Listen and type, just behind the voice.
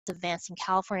Advancing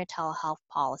California Telehealth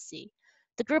Policy.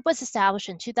 The group was established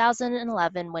in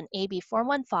 2011 when AB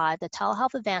 415, the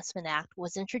Telehealth Advancement Act,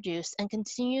 was introduced and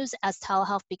continues as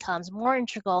telehealth becomes more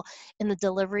integral in the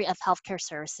delivery of healthcare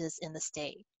services in the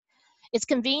state. It's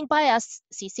convened by us,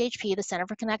 CCHP, the Center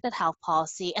for Connected Health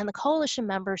Policy, and the coalition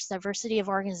members' diversity of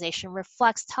organization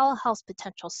reflects telehealth's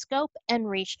potential scope and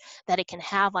reach that it can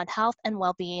have on health and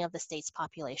well-being of the state's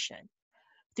population.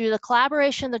 Through the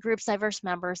collaboration of the group's diverse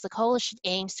members, the coalition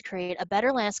aims to create a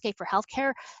better landscape for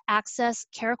healthcare access,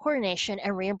 care coordination,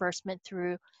 and reimbursement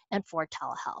through and for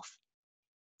telehealth.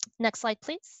 Next slide,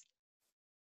 please.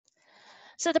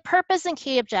 So the purpose and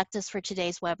key objectives for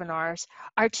today's webinars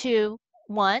are to,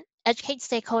 1, educate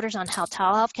stakeholders on how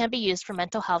telehealth can be used for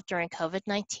mental health during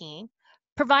COVID-19,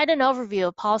 provide an overview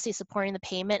of policy supporting the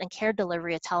payment and care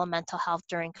delivery of telemental health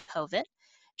during COVID,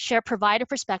 share provider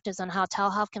perspectives on how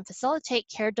telehealth can facilitate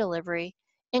care delivery,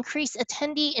 increase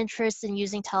attendee interest in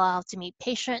using telehealth to meet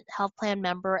patient, health plan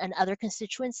member, and other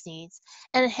constituents' needs,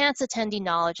 and enhance attendee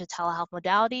knowledge of telehealth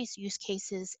modalities, use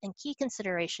cases, and key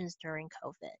considerations during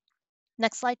COVID.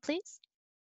 Next slide, please.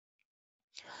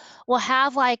 We'll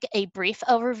have like a brief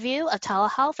overview of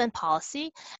telehealth and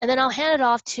policy, and then I'll hand it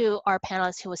off to our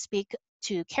panelists who will speak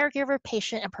to caregiver,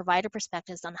 patient, and provider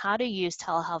perspectives on how to use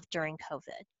telehealth during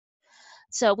COVID.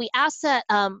 So we ask that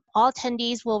all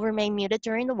attendees will remain muted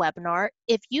during the webinar.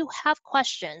 If you have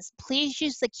questions, please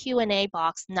use the Q&A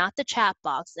box, not the chat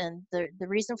box. And the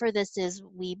reason for this is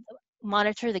we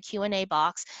monitor the Q&A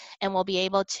box and we'll be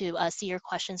able to see your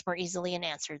questions more easily and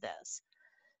answer those.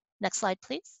 Next slide,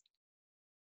 please.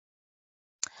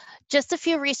 Just a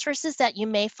few resources that you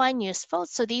may find useful.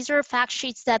 So these are fact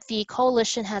sheets that the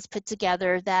coalition has put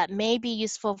together that may be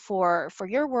useful for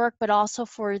your work, but also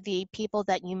for the people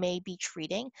that you may be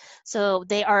treating. So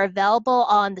they are available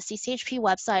on the CCHP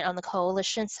website on the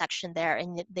coalition section there,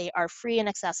 and they are free and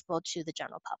accessible to the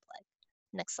general public.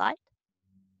 Next slide.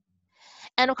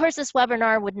 And of course, this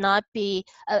webinar would not be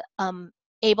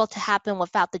able to happen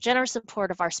without the generous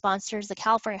support of our sponsors, the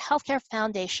California Healthcare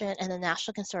Foundation and the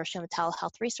National Consortium of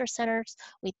Telehealth Resource Centers.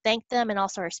 We thank them and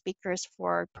also our speakers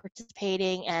for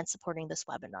participating and supporting this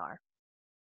webinar.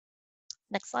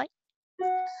 Next slide.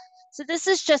 So this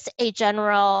is just a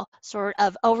general sort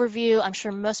of overview. I'm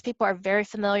sure most people are very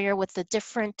familiar with the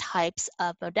different types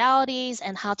of modalities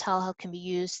and how telehealth can be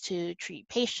used to treat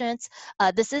patients.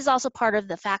 This is also part of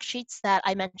the fact sheets that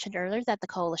I mentioned earlier that the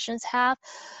coalitions have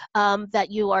that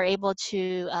you are able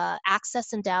to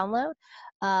access and download.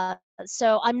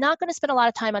 So I'm not going to spend a lot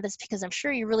of time on this because I'm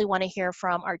sure you really want to hear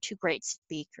from our two great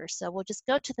speakers. So we'll just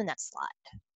go to the next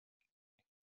slide.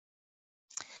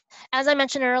 As I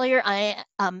mentioned earlier, I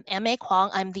am Kwong.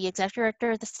 I'm the Executive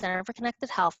Director of the Center for Connected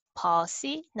Health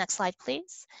Policy. Next slide,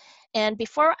 please. And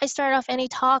before I start off any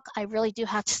talk, I really do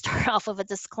have to start off with a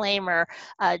disclaimer,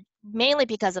 mainly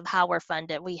because of how we're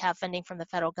funded. We have funding from the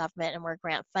federal government and we're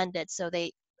grant funded, so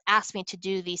they asked me to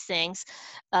do these things,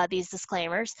 these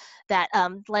disclaimers, that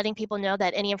letting people know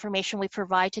that any information we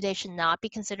provide today should not be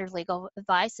considered legal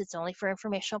advice. It's only for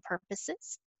informational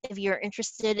purposes. If you're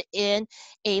interested in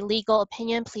a legal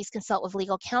opinion, please consult with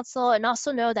legal counsel, and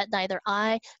also know that neither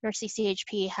I nor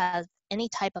CCHP has any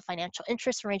type of financial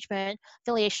interest arrangement,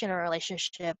 affiliation, or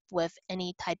relationship with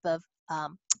any type of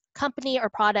company or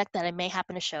product that I may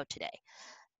happen to show today.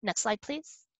 Next slide,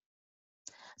 please.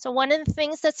 So one of the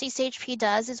things that CCHP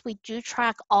does is we do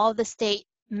track all the state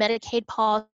Medicaid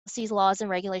policies, laws, and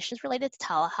regulations related to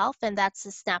telehealth, and that's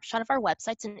a snapshot of our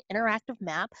website. It's an interactive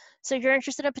map. So if you're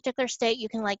interested in a particular state, you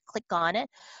can click on it.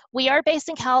 We are based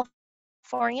in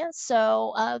California,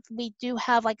 so we do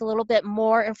have a little bit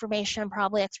more information,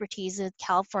 probably expertise in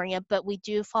California, but we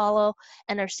do follow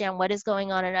and understand what is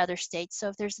going on in other states. So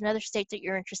if there's another state that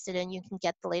you're interested in, you can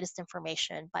get the latest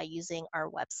information by using our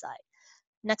website.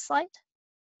 Next slide.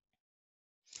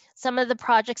 Some of the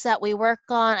projects that we work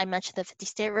on, I mentioned the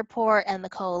 50-state report and the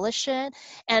coalition,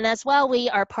 and as well, we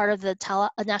are part of the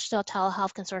National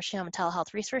Telehealth Consortium and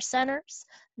Telehealth Resource Centers.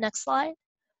 Next slide.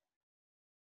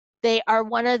 They are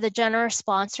one of the generous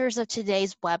sponsors of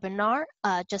today's webinar.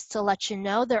 Just to let you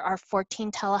know, there are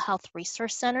 14 telehealth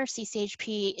resource centers.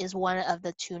 CCHP is one of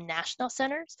the 2 national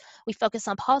centers. We focus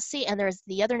on policy, and there's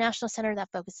the other national center that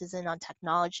focuses in on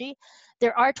technology.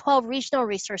 There are 12 regional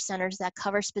resource centers that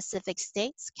cover specific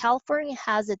states. California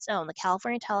has its own, the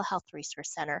California Telehealth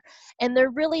Resource Center, and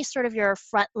they're really sort of your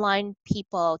frontline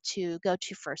people to go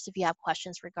to first if you have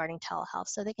questions regarding telehealth.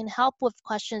 So they can help with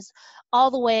questions all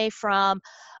the way from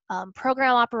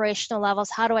program operational levels,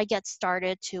 how do I get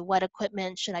started, to what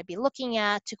equipment should I be looking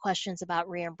at, to questions about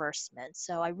reimbursement.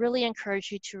 So I really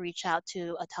encourage you to reach out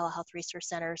to a telehealth resource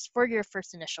centers for your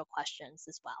first initial questions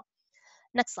as well.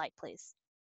 Next slide, please.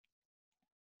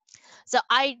 So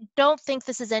I don't think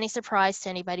this is any surprise to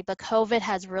anybody, but COVID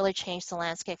has really changed the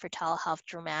landscape for telehealth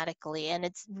dramatically, and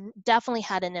it's definitely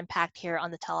had an impact here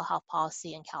on the telehealth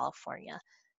policy in California.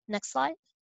 Next slide.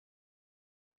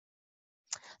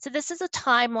 So this is a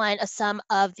timeline of some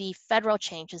of the federal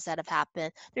changes that have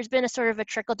happened. There's been a sort of a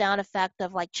trickle-down effect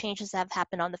of like changes that have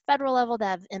happened on the federal level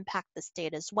that have impacted the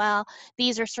state as well.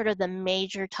 These are sort of the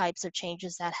major types of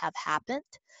changes that have happened.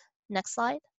 Next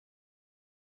slide.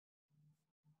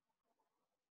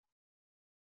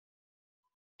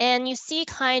 And you see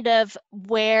kind of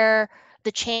where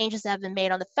the changes that have been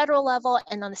made on the federal level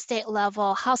and on the state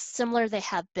level, how similar they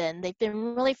have been. They've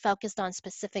been really focused on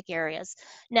specific areas.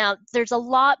 Now, there's a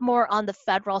lot more on the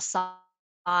federal side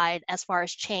as far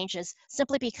as changes,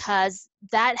 simply because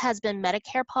that has been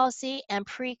Medicare policy, and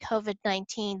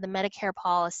pre-COVID-19, the Medicare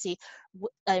policy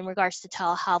in regards to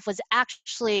telehealth was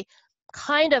actually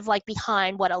kind of like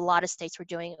behind what a lot of states were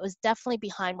doing. It was definitely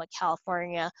behind what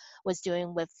California was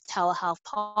doing with telehealth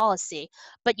policy.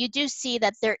 But you do see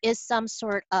that there is some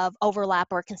sort of overlap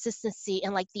or consistency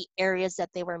in like the areas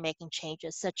that they were making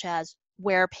changes, such as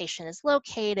where a patient is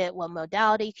located, what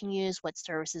modality you can use, what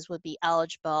services would be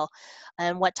eligible,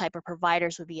 and what type of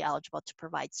providers would be eligible to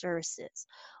provide services.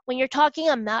 When you're talking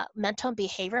about mental and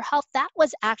behavioral health, that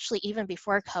was actually, even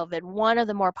before COVID, one of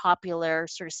the more popular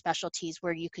sort of specialties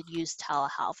where you could use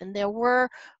telehealth. And there were,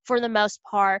 for the most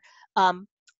part,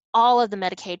 all of the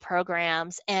Medicaid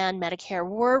programs and Medicare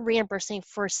were reimbursing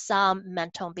for some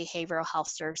mental and behavioral health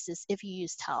services if you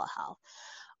use telehealth.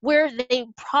 Where they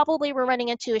probably were running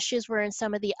into issues were in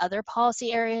some of the other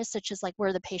policy areas, such as like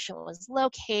where the patient was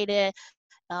located,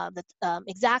 the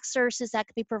exact services that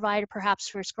could be provided, perhaps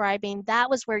prescribing.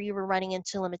 That was where you were running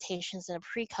into limitations in a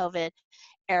pre-COVID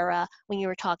era when you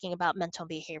were talking about mental and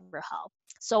behavioral health.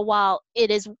 So while it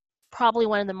is probably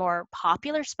one of the more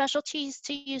popular specialties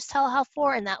to use telehealth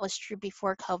for, and that was true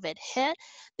before COVID hit,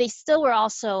 they still were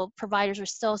also, providers were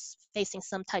still facing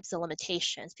some types of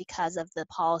limitations because of the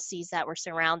policies that were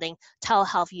surrounding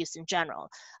telehealth use in general.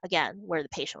 Again, where the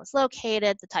patient was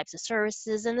located, the types of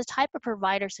services, and the type of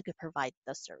providers who could provide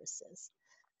those services.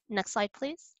 Next slide,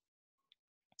 please.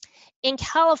 In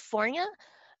California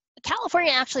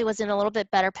actually was in a little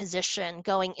bit better position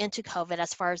going into COVID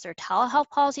as far as their telehealth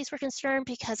policies were concerned,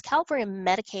 because California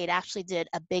Medicaid actually did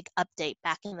a big update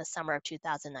back in the summer of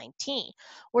 2019,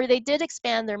 where they did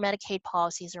expand their Medicaid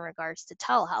policies in regards to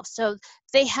telehealth. So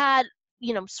they had,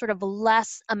 sort of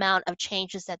less amount of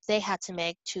changes that they had to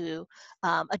make to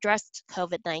address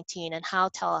COVID-19 and how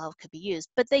telehealth could be used,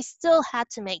 but they still had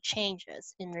to make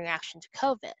changes in reaction to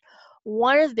COVID.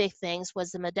 One of the big things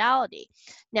was the modality.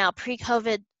 Now,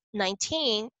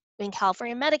 pre-COVID-19, in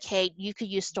California Medicaid, you could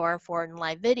use store and forward and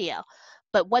live video.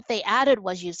 But what they added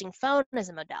was using phone as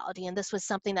a modality. And this was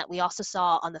something that we also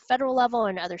saw on the federal level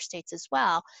and other states as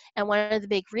well. And one of the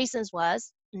big reasons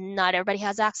was not everybody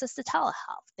has access to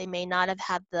telehealth. They may not have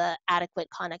had the adequate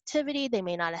connectivity. They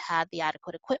may not have had the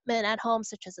adequate equipment at home,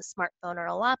 such as a smartphone or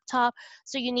a laptop.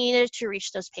 So you needed to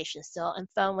reach those patients still, and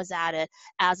phone was added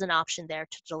as an option there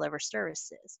to deliver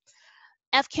services.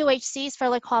 FQHCs,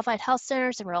 federally qualified health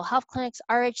centers and rural health clinics,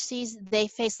 RHCs, they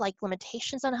face like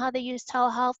limitations on how they use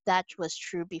telehealth. That was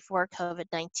true before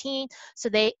COVID-19. So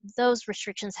those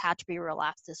restrictions had to be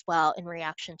relaxed as well in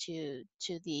reaction to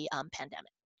the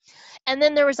pandemic. And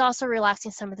then there was also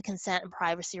relaxing some of the consent and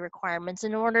privacy requirements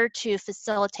in order to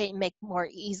facilitate and make more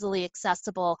easily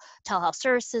accessible telehealth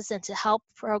services, and to help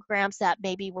programs that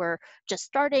maybe were just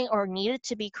starting or needed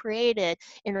to be created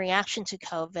in reaction to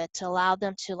COVID, to allow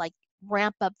them to like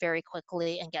ramp up very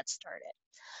quickly and get started.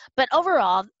 But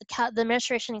overall, the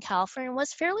administration in California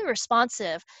was fairly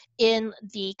responsive in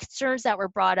the concerns that were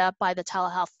brought up by the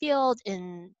telehealth field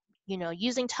in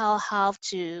using telehealth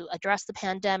to address the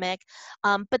pandemic.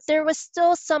 But there was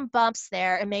still some bumps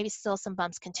there, and maybe still some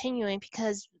bumps continuing,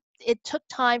 because it took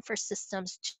time for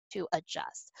systems to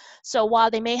adjust. So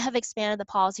while they may have expanded the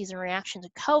policies in reaction to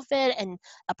COVID, and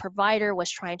a provider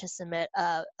was trying to submit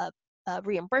a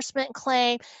reimbursement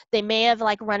claim, they may have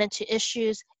like run into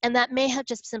issues, and that may have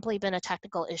just simply been a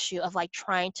technical issue of like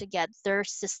trying to get their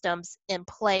systems in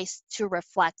place to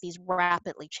reflect these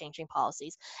rapidly changing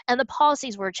policies. And the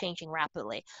policies were changing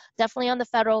rapidly, definitely on the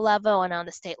federal level and on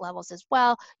the state levels as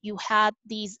well. You had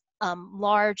these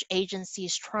large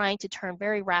agencies trying to turn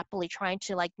very rapidly, trying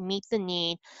to like meet the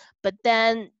need, but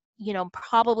then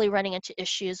probably running into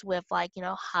issues with like,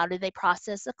 how do they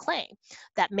process a claim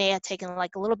that may have taken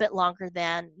like a little bit longer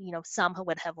than, some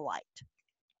would have liked.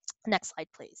 Next slide,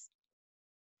 please.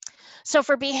 So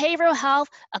for behavioral health,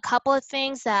 a couple of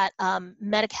things that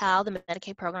Medi-Cal, the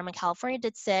Medicaid program in California,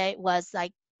 did say was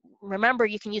like, remember,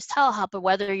 you can use telehealth, but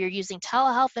whether you're using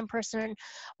telehealth in person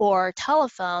or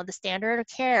telephone, the standard of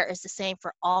care is the same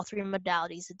for all three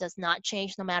modalities. It does not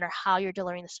change no matter how you're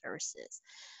delivering the services.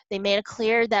 They made it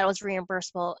clear that it was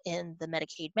reimbursable in the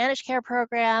Medicaid Managed Care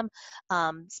Program,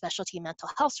 Specialty Mental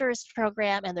Health Service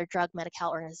Program, and their Drug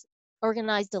Medi-Cal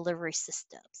organized delivery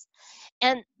systems.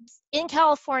 And in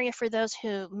California, for those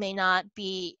who may not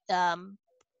be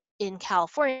in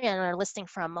California and are listening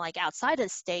from like outside of the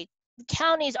state,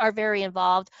 counties are very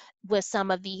involved with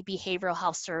some of the behavioral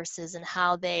health services and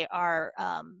how they are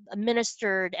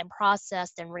administered and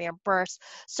processed and reimbursed.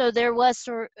 So there was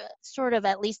sort of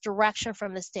at least direction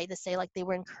from the state to say like they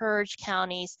would encourage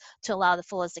counties to allow the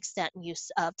fullest extent and use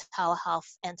of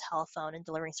telehealth and telephone and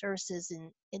delivering services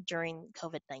during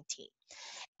COVID-19.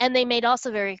 And they made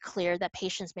also very clear that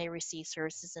patients may receive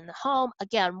services in the home.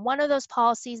 Again, one of those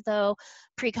policies, though,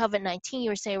 pre-COVID-19, you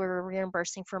would say we were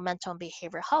reimbursing for mental and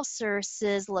behavioral health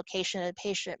services. The location of the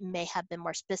patient may have been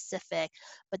more specific,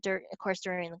 but of course,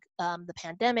 during the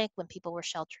pandemic, when people were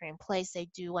sheltering in place, they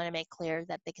do want to make clear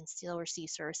that they can still receive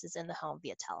services in the home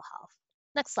via telehealth.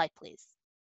 Next slide, please.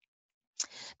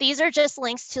 These are just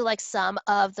links to like some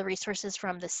of the resources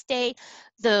from the state.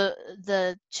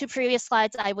 The two previous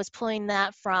slides, I was pulling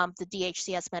that from the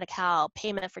DHCS Medi-Cal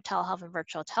Payment for Telehealth and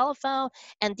Virtual Telephone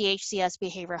and DHCS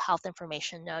Behavioral Health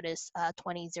Information Notice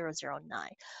 20009.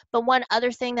 But one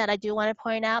other thing that I do want to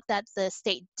point out that the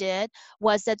state did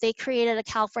was that they created a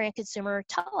California Consumer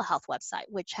Telehealth website,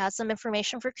 which has some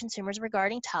information for consumers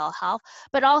regarding telehealth,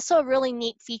 but also a really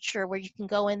neat feature where you can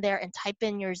go in there and type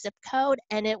in your zip code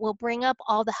and it will bring up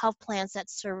all the health plans that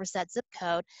service that zip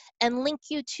code and link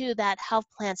you to that health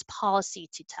plan's policy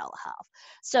to telehealth.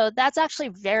 So that's actually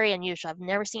very unusual. I've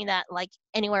never seen that like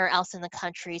anywhere else in the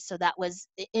country. So that was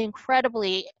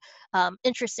incredibly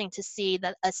interesting to see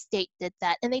that a state did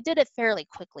that. And they did it fairly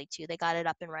quickly too. They got it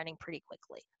up and running pretty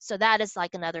quickly. So that is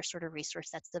like another sort of resource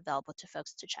that's available to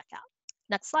folks to check out.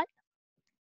 Next slide.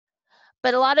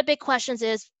 But a lot of big questions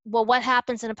is, well, what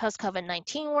happens in a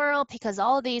post-COVID-19 world? Because a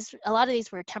lot of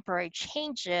these were temporary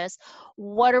changes.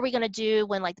 What are we going to do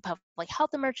when like the public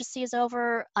health emergency is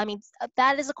over? I mean,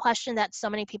 that is a question that so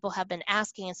many people have been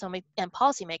asking and so many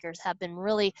policymakers have been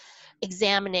really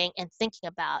examining and thinking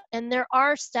about. And there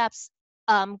are steps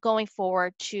going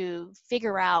forward to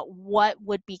figure out what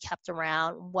would be kept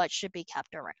around, what should be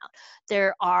kept around.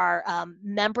 There are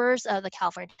members of the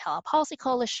California Telehealth Policy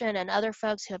Coalition and other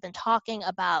folks who have been talking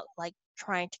about like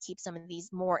trying to keep some of these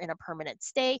more in a permanent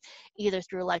state, either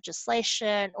through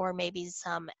legislation or maybe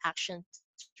some action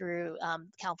through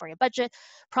California budget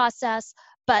process.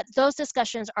 But those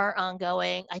discussions are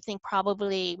ongoing. I think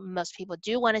probably most people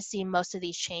do want to see most of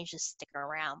these changes stick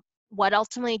around. What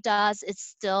ultimately does, it's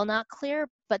still not clear,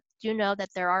 but do know that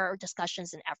there are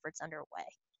discussions and efforts underway.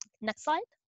 Next slide.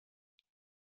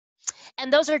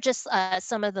 And those are just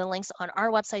some of the links on our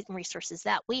website and resources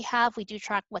that we have. We do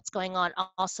track what's going on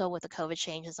also with the COVID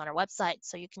changes on our website,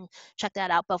 so you can check that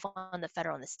out both on the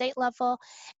federal and the state level.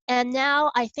 And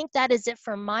now I think that is it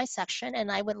for my section,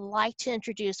 and I would like to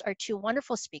introduce our two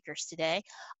wonderful speakers today.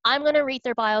 I'm going to read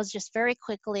their bios just very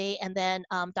quickly, and then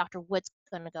Dr. Wood's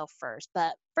going to go first.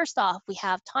 But first off, we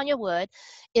have Tonya Wood,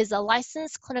 is a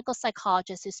licensed clinical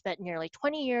psychologist who spent nearly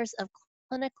 20 years of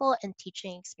clinical and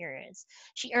teaching experience.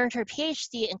 She earned her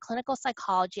PhD in clinical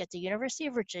psychology at the University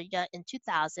of Virginia in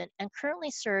 2000 and currently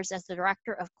serves as the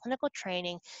Director of Clinical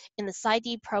Training in the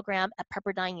Psy.D program at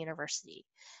Pepperdine University.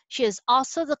 She is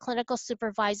also the clinical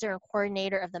supervisor and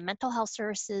coordinator of the mental health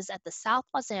services at the South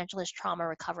Los Angeles Trauma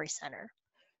Recovery Center.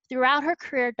 Throughout her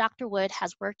career, Dr. Wood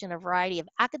has worked in a variety of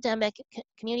academic,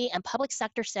 community, and public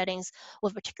sector settings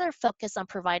with particular focus on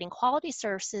providing quality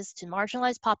services to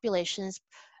marginalized populations,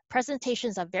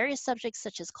 presentations on various subjects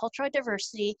such as cultural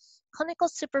diversity, clinical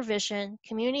supervision,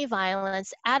 community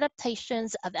violence,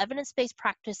 adaptations of evidence-based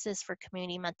practices for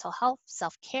community mental health,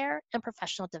 self-care, and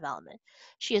professional development.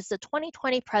 She is the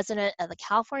 2020 president of the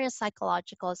California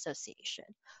Psychological Association.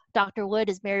 Dr. Wood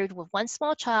is married with one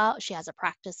small child. She has a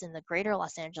practice in the greater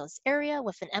Los Angeles area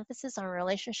with an emphasis on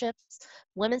relationships,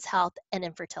 women's health, and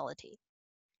infertility.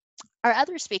 Our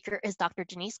other speaker is Dr.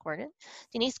 Denise Gordon.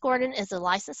 Denise Gordon is a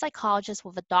licensed psychologist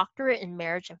with a doctorate in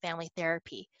marriage and family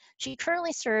therapy. She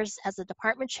currently serves as the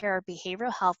department chair of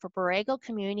behavioral health for Borrego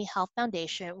Community Health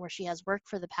Foundation, where she has worked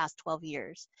for the past 12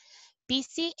 years.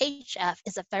 BCHF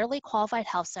is a federally qualified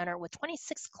health center with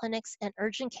 26 clinics and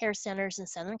urgent care centers in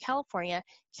Southern California,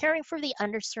 caring for the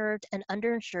underserved and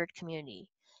underinsured community.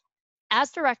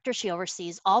 As director, she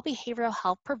oversees all behavioral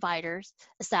health providers,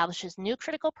 establishes new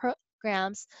critical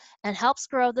programs, and helps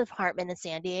grow the department in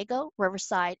San Diego,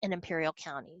 Riverside, and Imperial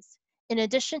counties. In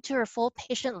addition to her full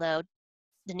patient load,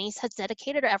 Denise has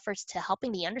dedicated her efforts to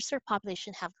helping the underserved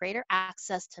population have greater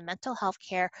access to mental health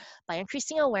care by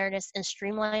increasing awareness and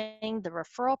streamlining the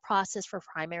referral process for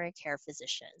primary care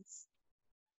physicians.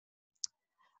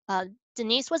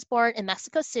 Denise was born in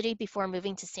Mexico City before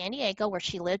moving to San Diego, where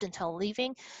she lived until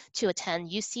leaving to attend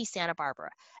UC Santa Barbara.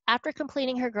 After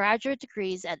completing her graduate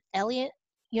degrees at Elliott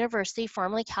University,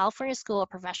 formerly California School of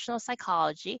Professional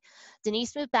Psychology,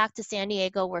 Denise moved back to San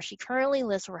Diego, where she currently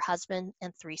lives with her husband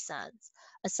and 3 sons.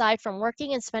 Aside from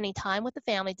working and spending time with the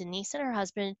family, Denise and her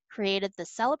husband created the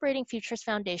Celebrating Futures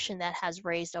Foundation that has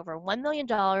raised over $1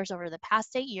 million over the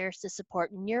past 8 years to support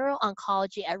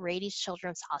neuro-oncology at Rady's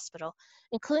Children's Hospital,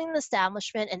 including the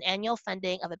establishment and annual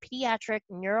funding of a pediatric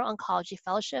neuro-oncology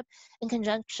fellowship in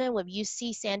conjunction with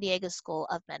UC San Diego School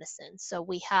of Medicine. So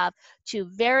we have 2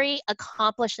 very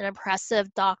accomplished and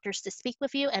impressive doctors to speak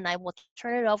with you, and I will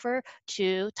turn it over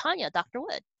to Tonya, Dr.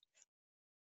 Wood.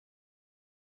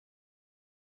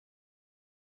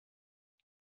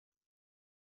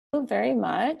 Thank you very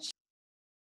much.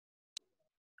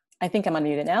 I think I'm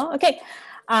unmuted now. Okay.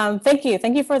 Thank you.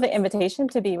 Thank you for the invitation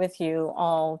to be with you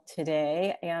all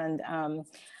today. And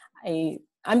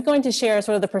I'm going to share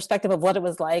sort of the perspective of what it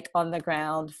was like on the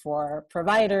ground for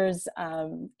providers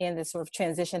in this sort of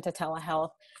transition to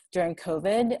telehealth during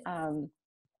COVID.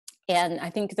 And I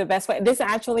think the best way, this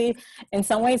actually in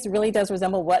some ways really does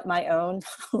resemble what my own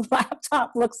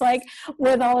laptop looks like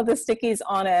with all of the stickies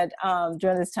on it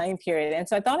during this time period. And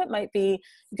so I thought it might be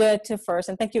good to first,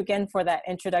 and thank you again for that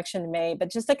introduction, May, but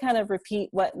just to kind of repeat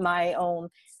what my own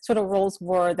sort of roles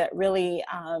were that really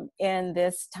in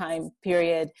this time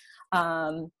period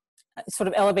sort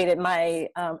of elevated my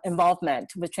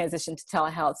involvement with transition to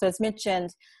telehealth. So as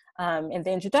mentioned, in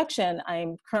the introduction,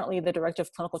 I'm currently the Director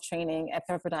of Clinical Training at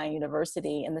Pepperdine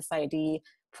University in the Psy.D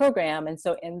program. And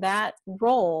so in that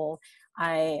role,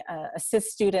 I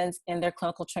assist students in their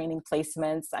clinical training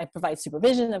placements. I provide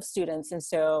supervision of students. And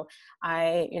so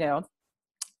I,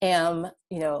 am,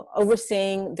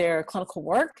 overseeing their clinical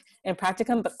work and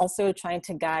practicum, but also trying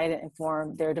to guide and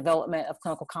inform their development of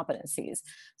clinical competencies.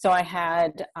 So I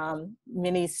had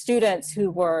many students who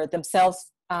were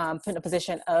themselves put in a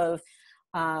position of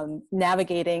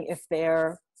navigating if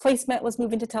their placement was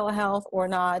moving to telehealth or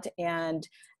not, and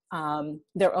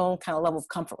their own kind of level of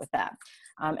comfort with that.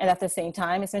 And at the same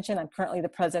time, as mentioned, I'm currently the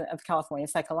president of the California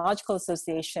Psychological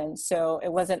Association. So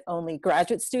it wasn't only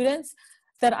graduate students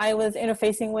that I was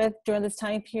interfacing with during this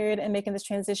time period and making this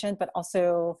transition, but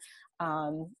also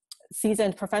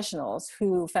seasoned professionals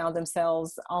who found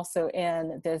themselves also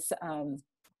in this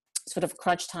sort of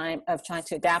crunch time of trying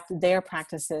to adapt their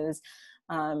practices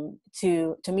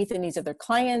to meet the needs of their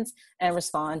clients and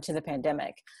respond to the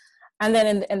pandemic. And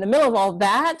then in the middle of all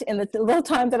that, in the little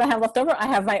time that I have left over, I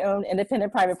have my own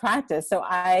independent private practice. So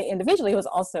I individually was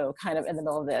also kind of in the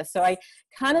middle of this. So I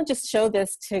kind of just show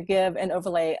this to give an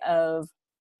overlay of,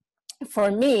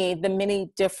 for me, the many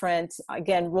different,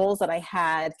 again, roles that I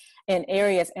had in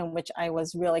areas in which I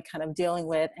was really kind of dealing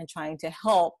with and trying to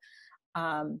help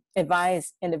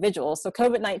advise individuals. So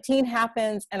COVID-19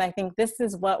 happens, and I think this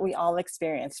is what we all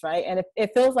experience, right? And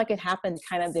it feels like it happened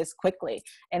kind of this quickly,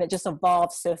 and it just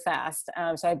evolved so fast.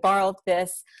 So I borrowed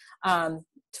this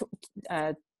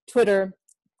Twitter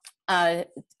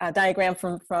diagram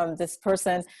from this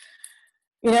person,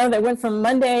 that went from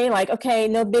Monday, like, okay,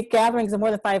 no big gatherings of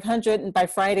more than 500, and by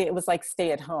Friday it was like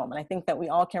stay at home. And I think that we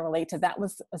all can relate to that.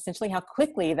 Was essentially how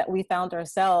quickly that we found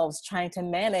ourselves trying to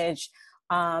manage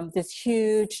this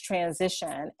huge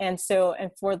transition. And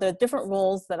for the different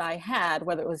roles that I had,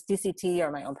 whether it was DCT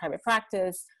or my own private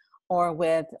practice or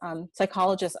with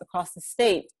psychologists across the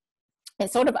state, and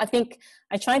sort of,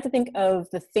 I tried to think of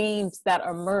the themes that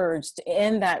emerged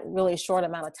in that really short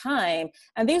amount of time.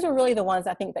 And these were really the ones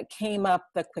I think that came up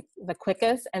the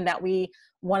quickest and that we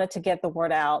wanted to get the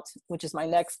word out, which is my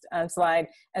next slide,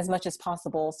 as much as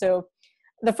possible. So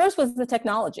the first was the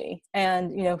technology,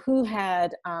 and who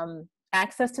had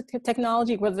access to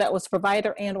technology, whether that was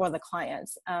provider and or the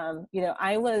clients.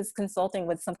 I was consulting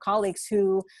with some colleagues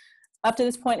who up to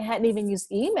this point hadn't even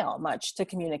used email much to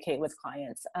communicate with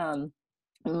clients,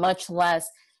 much less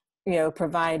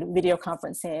provide video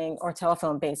conferencing or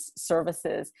telephone-based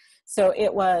services. So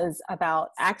it was about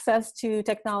access to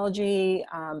technology,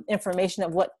 information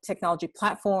of what technology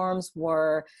platforms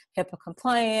were HIPAA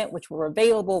compliant, which were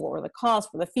available, what were the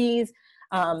costs, what were the fees.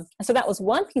 So that was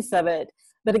one piece of it.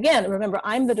 But again, remember,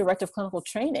 I'm the director of clinical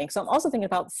training. So I'm also thinking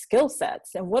about skill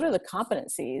sets and what are the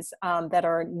competencies that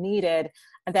are needed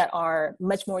that are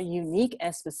much more unique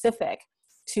and specific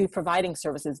to providing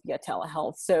services via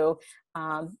telehealth. So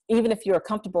even if you're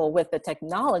comfortable with the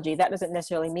technology, that doesn't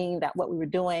necessarily mean that what we were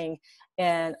doing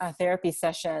in a therapy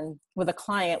session with a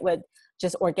client would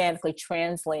just organically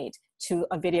translate to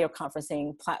a video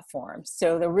conferencing platform.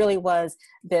 So there really was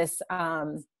this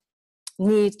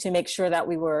need to make sure that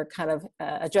we were kind of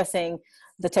addressing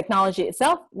the technology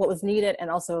itself, what was needed,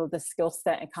 and also the skill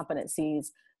set and competencies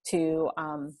to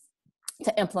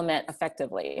implement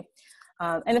effectively.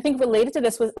 And I think related to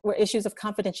this were issues of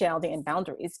confidentiality and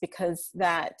boundaries, because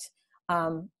that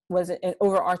was an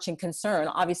overarching concern,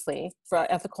 obviously,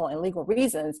 for ethical and legal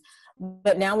reasons.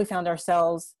 But now we found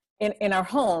ourselves in our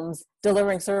homes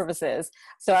delivering services.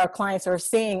 So our clients are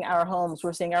seeing our homes,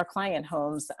 we're seeing our client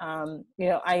homes.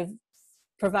 I've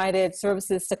provided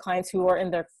services to clients who are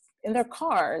in their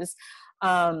cars.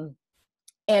 And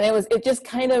it just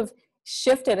kind of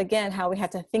shifted again how we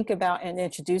had to think about and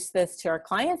introduce this to our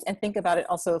clients, and think about it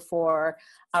also for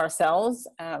ourselves.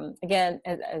 Again,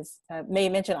 as May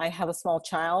mentioned, I have a small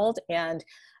child, and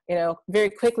very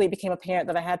quickly became apparent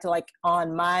that I had to,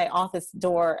 on my office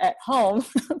door at home,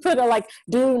 put a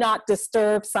do not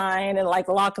disturb sign and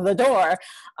lock the door,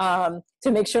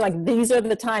 to make sure these are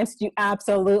the times you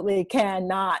absolutely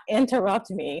cannot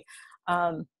interrupt me,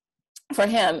 for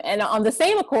him. And on the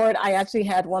same accord, I actually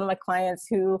had one of my clients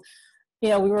who, we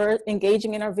were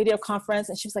engaging in our video conference,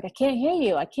 and she was like, I can't hear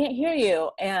you.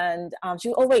 And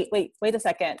she, oh, wait a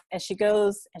second. And she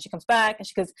goes, and she comes back, and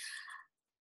she goes,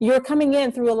 you're coming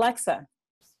in through Alexa,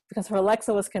 because her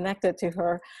Alexa was connected to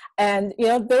her. And,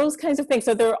 those kinds of things.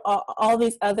 So there are all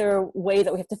these other ways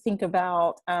that we have to think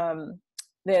about the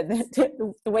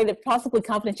way that possibly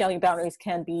confidentiality boundaries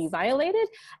can be violated,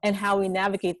 and how we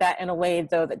navigate that in a way,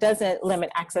 though, that doesn't limit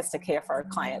access to care for our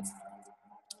clients.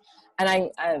 And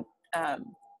I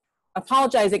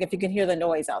apologizing if you can hear the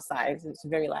noise outside. It's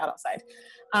very loud outside.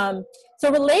 So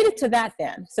related to that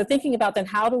then, so thinking about then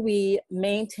how do we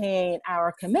maintain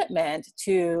our commitment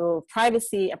to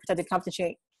privacy and protected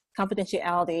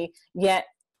confidentiality, yet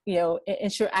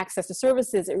ensure access to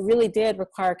services, it really did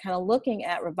require kind of looking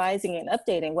at revising and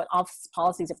updating what office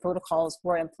policies and protocols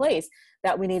were in place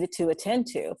that we needed to attend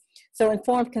to. So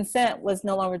informed consent was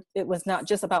it was not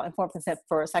just about informed consent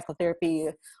for psychotherapy,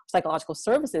 psychological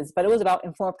services, but it was about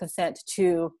informed consent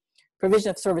to provision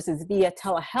of services via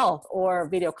telehealth or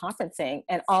video conferencing,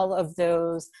 and all of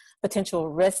those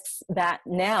potential risks that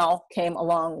now came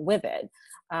along with it.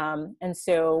 And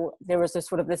so there was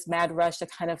this mad rush to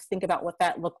kind of think about what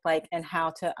that looked like, and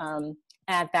how to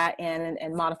add that in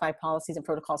and modify policies and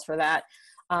protocols for that.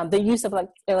 The use of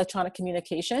electronic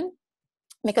communication,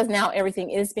 because now everything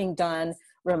is being done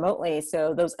remotely.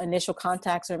 So those initial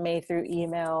contacts are made through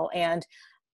email, and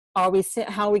how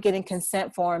are we getting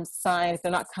consent forms signed if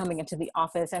they're not coming into the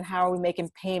office, and how are we making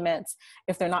payments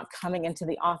if they're not coming into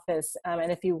the office?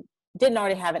 And if you didn't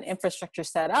already have an infrastructure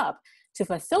set up to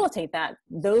facilitate that,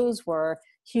 those were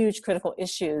huge critical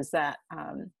issues that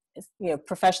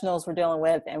professionals were dealing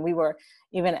with, and we were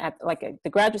even at the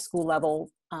graduate school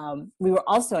level, we were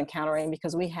also encountering,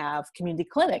 because we have community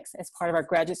clinics as part of our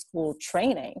graduate school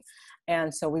training,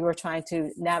 and so we were trying to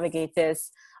navigate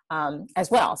this as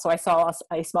well. So I saw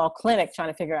a small clinic trying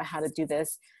to figure out how to do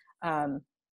this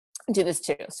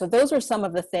too. So those were some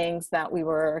of the things that we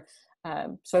were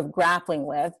sort of grappling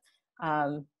with.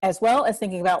 As well as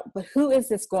thinking about, but who is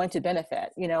this going to benefit?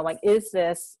 Is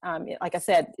this, like I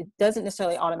said, it doesn't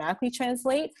necessarily automatically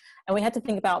translate. And we had to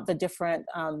think about the different,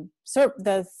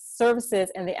 the services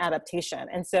and the adaptation.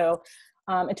 And so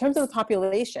in terms of the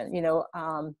population,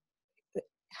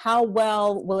 how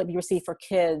well will it be received for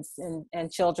kids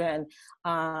and children?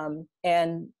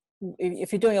 And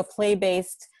if you're doing a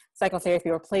play-based psychotherapy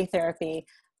or play therapy,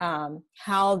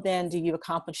 how then do you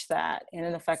accomplish that in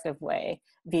an effective way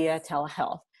via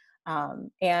telehealth?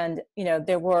 And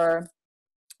there were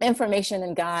information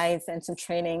and guides and some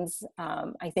trainings,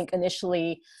 I think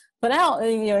initially put out,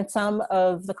 and some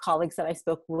of the colleagues that I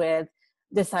spoke with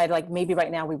decided maybe right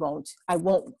now I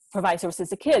won't provide services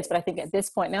to kids. But I think at this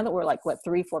point, now that we're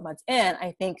 3-4 months in,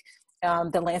 I think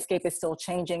the landscape is still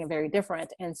changing and very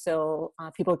different. And so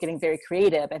people are getting very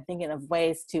creative and thinking of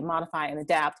ways to modify and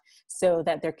adapt so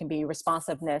that there can be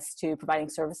responsiveness to providing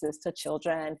services to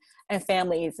children and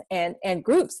families and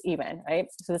groups even, right?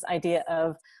 So this idea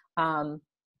of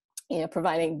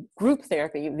providing group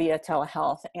therapy via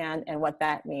telehealth and what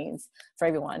that means for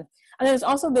everyone. And there's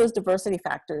also those diversity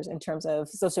factors in terms of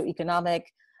socioeconomic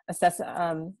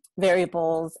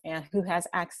variables and who has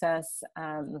access.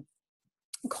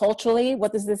 Culturally,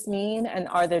 what does this mean? And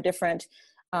are there different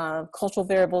cultural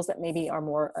variables that maybe are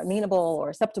more amenable or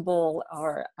acceptable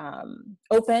or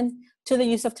open to the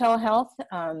use of telehealth?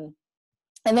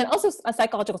 And then also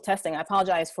psychological testing. I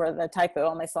apologize for the typo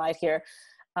on my slide here.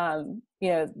 You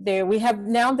know,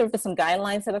 there's some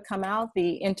guidelines that have come out.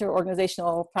 The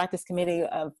Interorganizational Practice Committee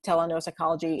of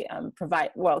Teleneuropsychology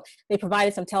they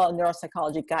provided some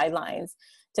teleneuropsychology guidelines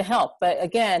to help. But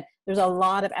again, there's a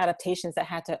lot of adaptations that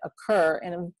had to occur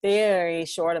in a very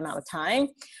short amount of time.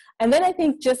 And then I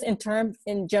think just in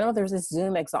general, there's this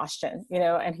Zoom exhaustion, you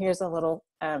know, and here's a little,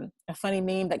 a funny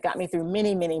meme that got me through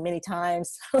many, many, many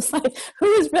times. I was like, who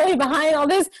is really behind all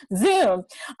this Zoom?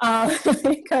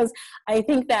 Because I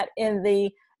think that in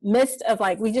the midst of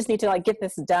like, we just need to like get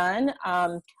this done,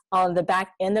 on the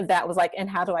back end of that was like, and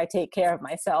how do I take care of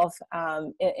myself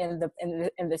in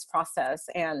this process?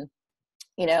 And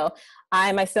you know,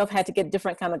 I myself had to get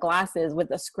different kind of glasses with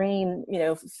a screen, you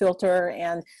know, filter,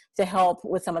 and to help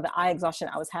with some of the eye exhaustion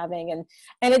I was having.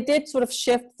 And it did sort of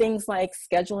shift things like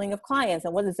scheduling of clients.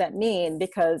 And what does that mean?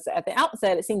 Because at the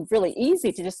outset, it seemed really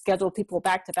easy to just schedule people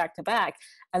back to back to back.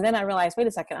 And then I realized, wait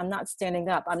a second, I'm not standing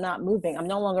up. I'm not moving. I'm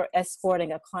no longer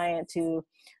escorting a client to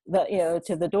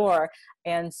the door.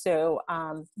 And so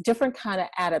different kind of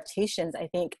adaptations, I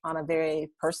think, on a very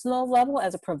personal level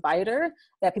as a provider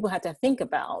that people had to think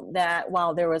about, that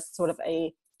while there was sort of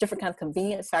a different kind of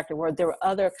convenience factor, where there were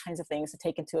other kinds of things to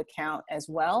take into account as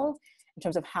well in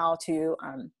terms of how to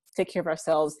take care of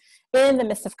ourselves in the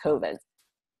midst of COVID.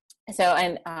 So,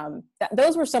 and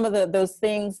those were some of those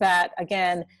things that,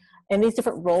 again, in these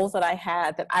different roles that I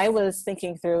had, that I was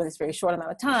thinking through in this very short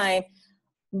amount of time.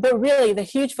 But really, the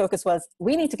huge focus was,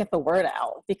 we need to get the word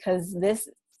out, because this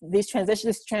transition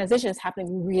is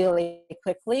happening really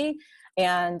quickly.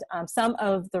 And some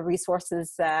of the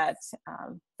resources that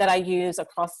I use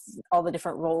across all the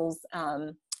different roles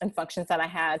and functions that I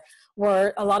had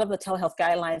were a lot of the telehealth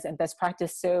guidelines and best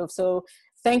practice. So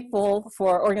thankful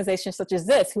for organizations such as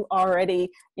this, who already,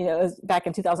 you know, back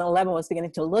in 2011 was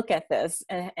beginning to look at this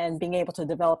and being able to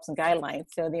develop some guidelines.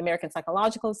 So the American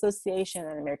Psychological Association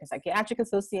and the American Psychiatric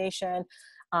Association.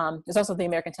 There's also the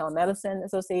American Telemedicine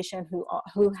Association,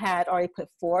 who had already put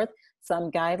forth some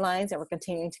guidelines, and we're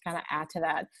continuing to kind of add to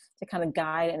that to kind of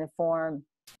guide and inform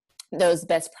those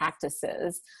best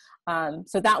practices.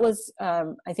 So that was,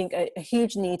 I think, a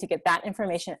huge need to get that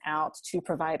information out to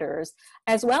providers,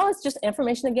 as well as just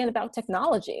information, again, about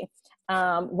technology.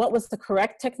 What was the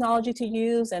correct technology to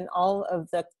use, and all of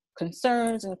the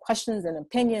concerns and questions and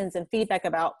opinions and feedback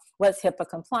about what's HIPAA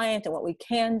compliant and what we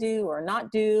can do or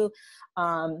not do.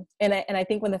 And I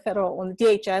think when the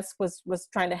DHS was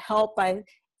trying to help by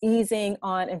easing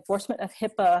on enforcement of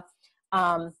HIPAA,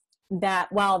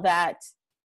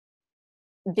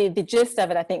 the gist of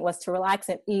it, I think, was to relax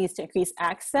and ease to increase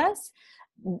access.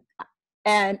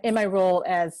 And in my role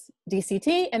as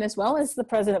DCT, and as well as the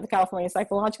president of the California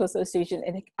Psychological Association,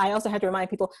 and I also had to remind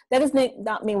people that does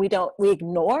not mean we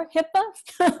ignore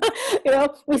HIPAA. You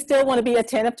know, we still want to be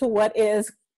attentive to what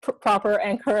is proper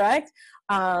and correct.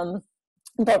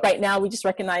 But right now, we just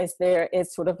recognize there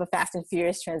is sort of a fast and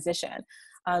furious transition.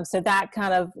 So that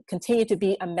kind of continued to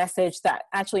be a message that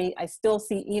actually I still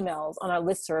see emails on our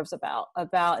listservs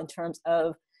about in terms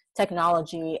of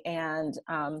technology and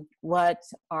what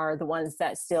are the ones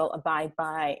that still abide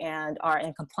by and are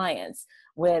in compliance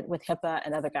with HIPAA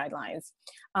and other guidelines.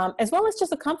 As well as just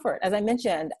the comfort. As I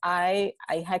mentioned, I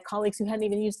had colleagues who hadn't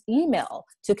even used email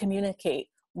to communicate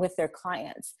with their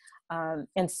clients.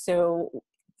 And so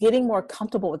getting more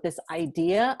comfortable with this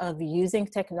idea of using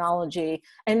technology,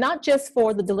 and not just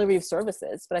for the delivery of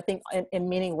services, but I think in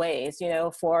many ways, you know,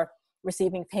 for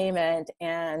receiving payment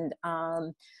and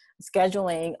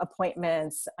scheduling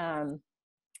appointments,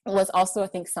 was also, I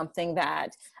think, something that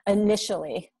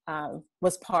initially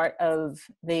was part of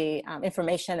the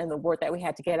information and the word that we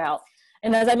had to get out.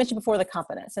 And as I mentioned before, the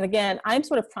competence. And again, I'm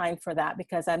sort of primed for that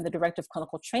because I'm the director of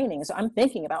clinical training. So I'm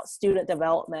thinking about student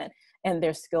development and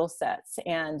their skill sets,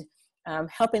 and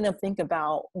helping them think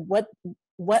about what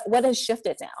has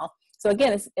shifted now. So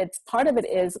again, it's part of it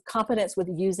is competence with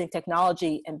using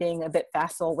technology and being a bit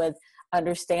facile with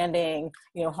understanding,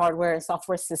 you know, hardware and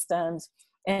software systems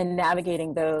and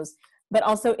navigating those, but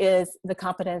also is the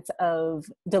competence of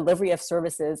delivery of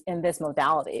services in this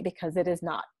modality, because it is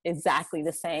not exactly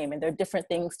the same, and there are different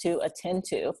things to attend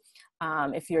to.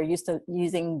 If you're used to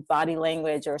using body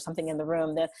language or something in the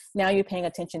room, then now you're paying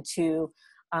attention to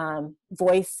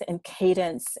voice and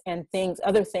cadence and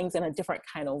other things in a different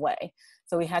kind of way.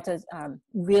 So we had to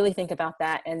really think about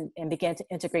that and begin to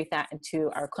integrate that into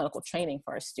our clinical training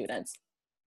for our students.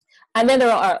 And then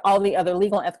there are all the other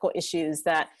legal and ethical issues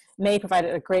that May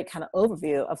provided a great kind of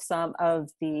overview of some of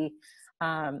the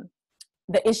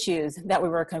the issues that we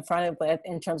were confronted with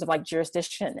in terms of like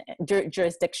jurisdiction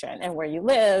and where you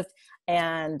lived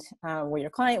and where your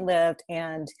client lived.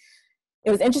 And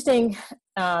it was interesting,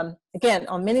 again,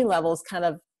 on many levels, kind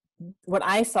of what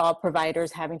I saw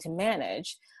providers having to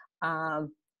manage.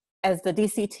 As the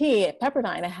DCT at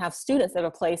Pepperdine, I have students that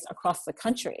are placed across the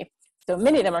country. So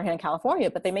many of them are here in California,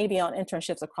 but they may be on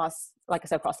internships across, like I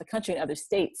said, across the country in other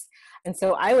states. And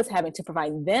so I was having to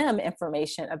provide them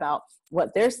information about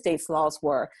what their state's laws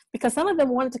were, because some of them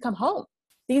wanted to come home.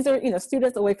 These are,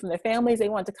 students away from their families. They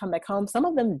wanted to come back home. Some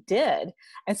of them did.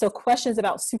 And so questions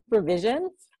about supervision,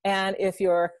 and if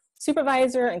your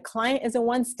supervisor and client is in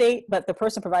one state, but the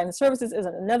person providing the services is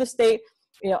in another state,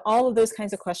 all of those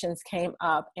kinds of questions came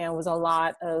up, and was a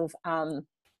lot of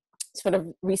sort of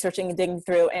researching and digging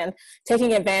through and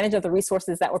taking advantage of the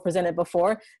resources that were presented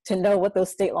before to know what those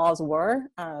state laws were.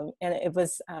 And it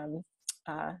was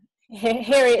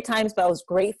hairy at times, but I was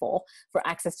grateful for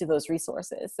access to those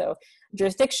resources. So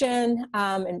jurisdiction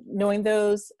and knowing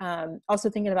those, also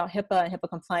thinking about HIPAA and HIPAA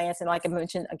compliance, and like I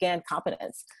mentioned, again,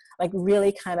 competence, like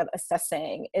really kind of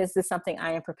assessing, is this something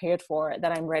I am prepared for,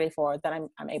 that I'm ready for, that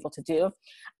I'm able to do?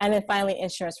 And then finally,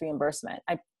 insurance reimbursement.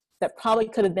 That probably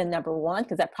could have been number one,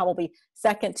 because that probably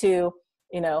second to,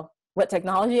 what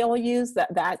technology I will use,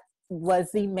 that was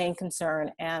the main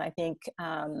concern. And I think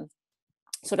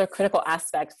sort of critical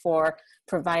aspect for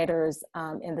providers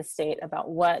in the state about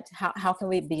how can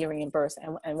we be reimbursed,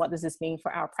 and what does this mean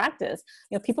for our practice?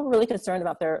 People are really concerned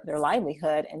about their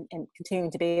livelihood and continuing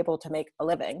to be able to make a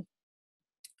living.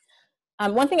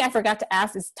 One thing I forgot to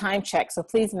ask is time check. So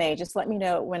please, May, just let me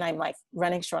know when I'm like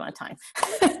running short on time.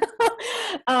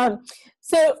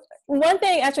 So one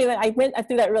thing, actually, that I went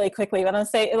through that really quickly, but I'll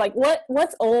say, like,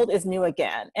 what's old is new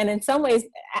again. And in some ways,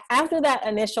 after that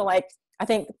initial, like, I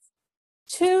think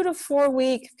 2 to 4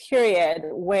 week period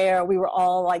where we were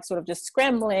all like sort of just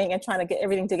scrambling and trying to get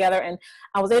everything together, and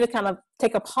I was able to kind of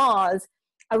take a pause,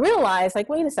 I realized, like,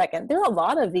 wait a second, there are a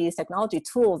lot of these technology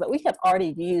tools that we have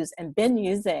already used and been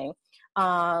using,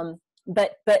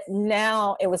 but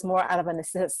now it was more out of a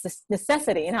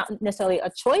necessity and not necessarily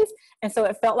a choice. And so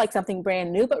it felt like something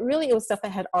brand new, but really it was stuff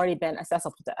that had already been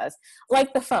accessible to us,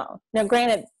 like the phone. Now,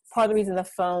 granted, part of the reason the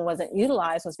phone wasn't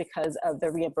utilized was because of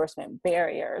the reimbursement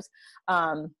barriers.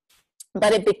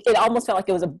 But it almost felt like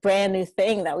it was a brand new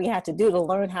thing that we had to do to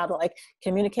learn how to like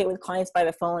communicate with clients by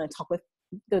the phone and talk with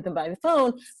them by the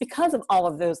phone, because of all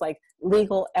of those like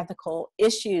legal, ethical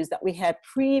issues that we had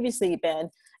previously been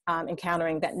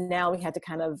encountering, that now we had to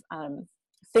kind of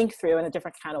think through in a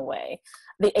different kind of way.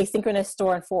 The asynchronous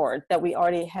store and forward that we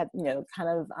already had, kind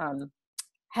of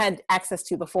had access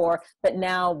to before, but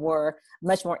now were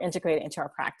much more integrated into our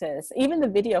practice. Even the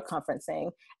video conferencing,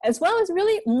 as well as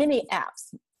really many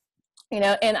apps,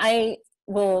 and I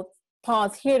will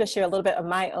pause here to share a little bit of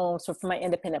my own, so for my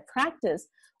independent practice,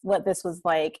 what this was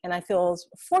like. And I feel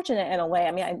fortunate in a way.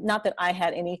 I mean, not that I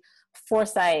had any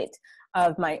foresight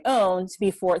of my own to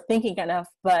be forward thinking enough,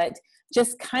 but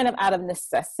just kind of out of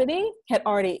necessity had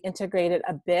already integrated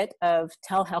a bit of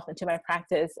telehealth into my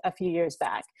practice a few years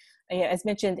back. As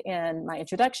mentioned in my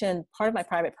introduction, part of my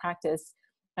private practice,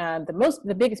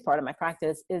 the biggest part of my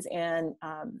practice is in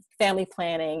family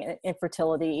planning and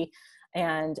infertility,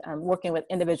 and working with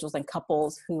individuals and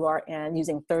couples who are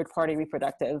using third-party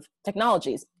reproductive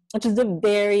technologies, which is a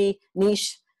very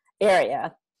niche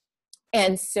area.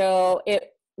 And so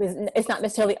it's not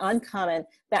necessarily uncommon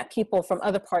that people from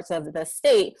other parts of the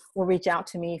state will reach out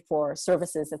to me for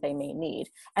services that they may need.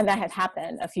 And that had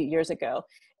happened a few years ago.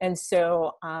 And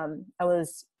so I'm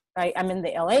in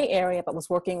the LA area, but was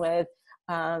working with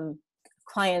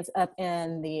clients up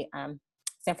in the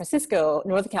San Francisco,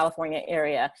 Northern California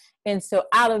area. And so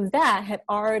out of that had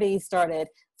already started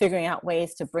figuring out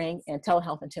ways to bring in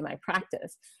telehealth into my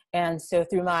practice. And so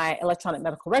through my electronic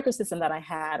medical record system that I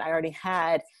already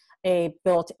had a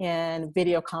built-in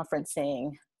video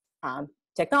conferencing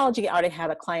technology. I already had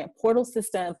a client portal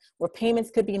system where payments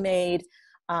could be made.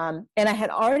 And I had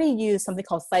already used something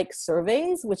called Psych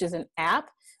Surveys, which is an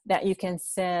app that you can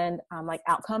send like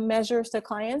outcome measures to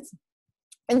clients.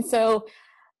 And so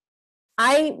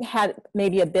I had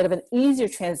maybe a bit of an easier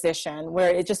transition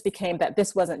where it just became that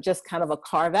this wasn't just kind of a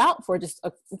carve out for just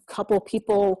a couple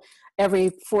people every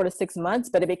 4 to 6 months,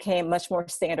 but it became much more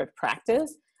standard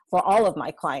practice for all of my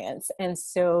clients. And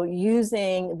so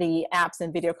using the apps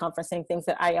and video conferencing, things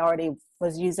that I already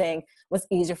was using, was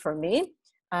easier for me.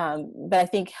 But I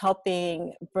think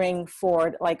helping bring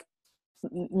forward like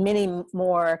many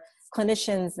more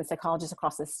clinicians and psychologists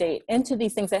across the state into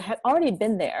these things that had already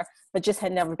been there, but just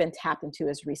had never been tapped into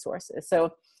as resources.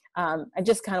 So I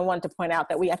just kind of wanted to point out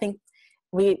that I think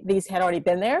these had already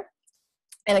been there.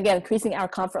 And again, increasing our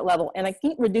comfort level. And I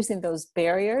think reducing those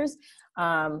barriers,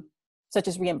 such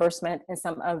as reimbursement and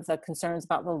some of the concerns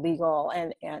about the legal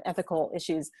and ethical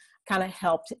issues, kind of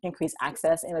helped increase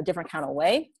access in a different kind of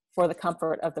way for the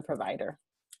comfort of the provider.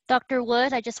 Dr.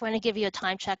 Wood, I just want to give you a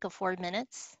time check of 4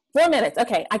 minutes. 4 minutes.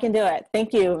 Okay, I can do it.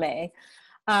 Thank you, May.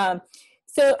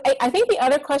 So I think the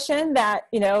other question that,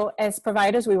 you know, as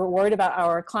providers, we were worried about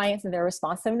our clients and their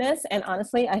responsiveness. And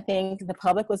honestly, I think the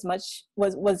public was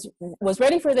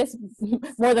ready for this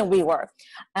more than we were.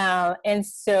 And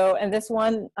this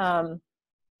one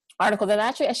article that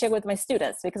actually I shared with my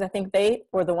students, because I think they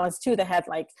were the ones too that had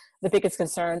like the biggest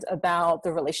concerns about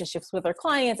the relationships with their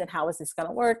clients and how is this going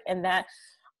to work, and that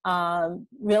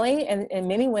really, in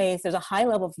many ways, there's a high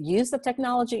level of use of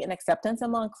technology and acceptance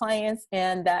among clients,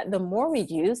 and that the more we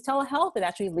use telehealth, it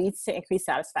actually leads to increased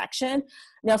satisfaction.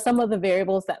 Now, some of the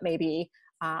variables that maybe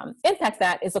impact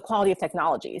that is the quality of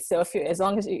technology. So as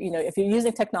long as if you're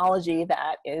using technology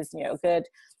that is, good,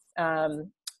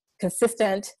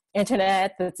 consistent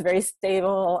internet that's very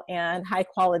stable and high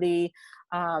quality,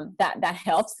 that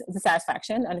helps the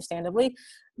satisfaction, understandably.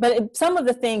 But some of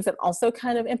the things that also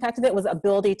kind of impacted it was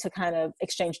ability to kind of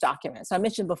exchange documents. So I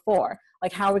mentioned before,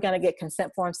 like how are we going to get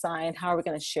consent forms signed? How are we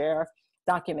going to share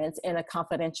documents in a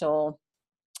confidential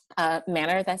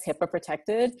manner that's HIPAA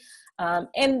protected?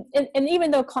 And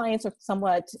even though clients are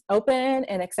somewhat open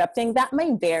and accepting, that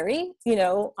may vary,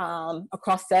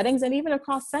 across settings and even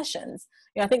across sessions.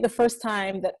 I think the first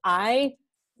time that I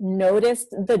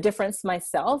noticed the difference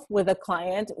myself with a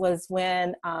client was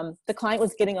when the client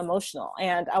was getting emotional,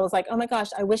 and I was like, oh my gosh,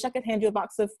 I wish I could hand you a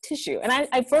box of tissue. And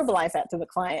I verbalized that to the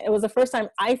client. It was the first time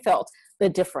I felt the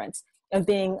difference of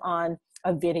being on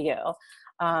a video.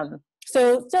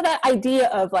 So that idea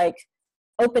of like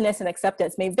openness and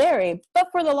acceptance may vary, but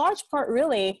for the large part,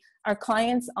 really, our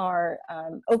clients are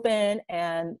open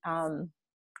and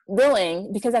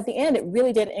willing, because at the end, it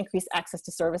really did increase access to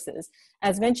services.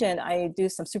 As mentioned, I do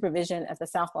some supervision at the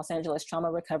South Los Angeles Trauma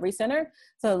Recovery Center.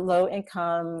 So low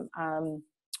income,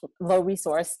 low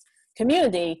resource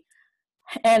community.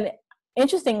 And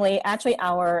interestingly, actually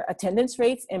our attendance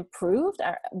rates improved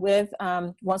with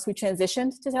once we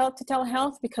transitioned to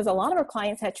telehealth, because a lot of our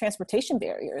clients had transportation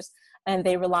barriers and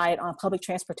they relied on public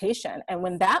transportation. And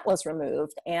when that was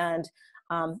removed, and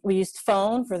we used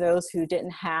phone for those who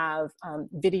didn't have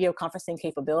video conferencing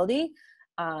capability,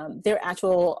 their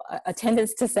actual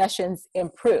attendance to sessions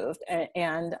improved.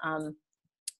 And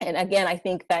again, I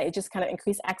think that it just kind of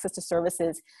increased access to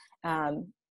services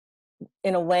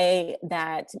in a way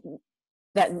that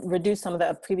reduced some of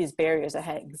the previous barriers that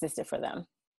had existed for them.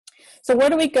 So where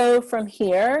do we go from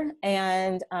here?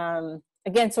 And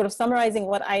again, sort of summarizing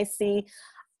what I see,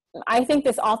 I think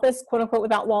this office, quote unquote,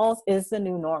 without walls is the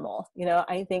new normal.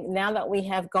 I think now that we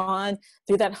have gone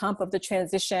through that hump of the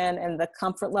transition and the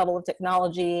comfort level of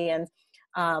technology and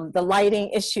the lighting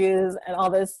issues and all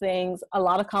those things, a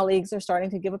lot of colleagues are starting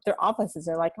to give up their offices.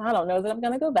 They're like, I don't know that I'm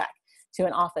going to go back to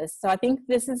an office. So I think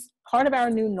this is part of our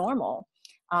new normal.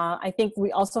 I think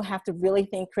we also have to really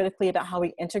think critically about how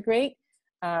we integrate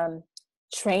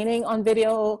training on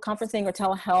video conferencing or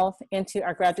telehealth into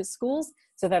our graduate schools,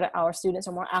 so that our students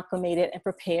are more acclimated and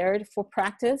prepared for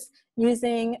practice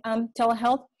using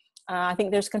telehealth. I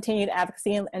think there's continued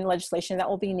advocacy and legislation that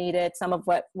will be needed, some of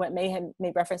what May had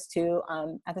made reference to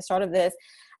at the start of this.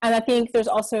 And I think there's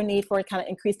also a need for kind of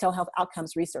increased telehealth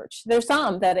outcomes research. There's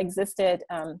some that existed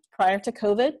prior to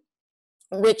COVID,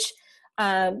 which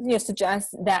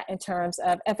suggests that in terms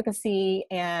of efficacy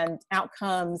and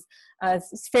outcomes,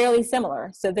 it's fairly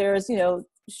similar. So there's,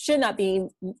 should not be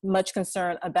much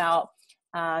concern about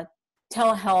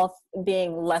telehealth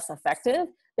being less effective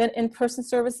than in-person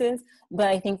services, but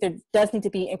I think there does need to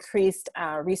be increased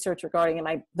research regarding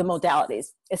the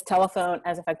modalities. Is telephone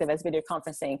as effective as video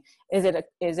conferencing? Is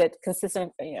it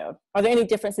consistent? Are there any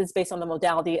differences based on the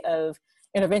modality of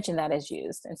intervention that is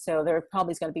used? And so there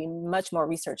probably is going to be much more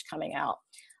research coming out,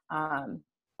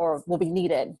 or will be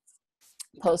needed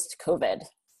post-COVID.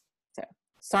 So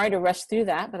sorry to rush through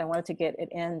that, but I wanted to get it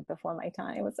in before my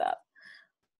time was up.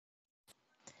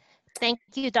 Thank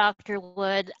you, Dr.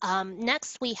 Wood.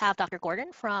 Next, we have Dr.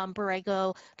 Gordon from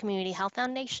Borrego Community Health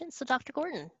Foundation. So Dr.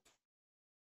 Gordon.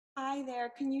 Hi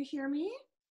there, can you hear me?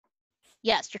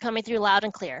 Yes, you're coming through loud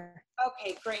and clear.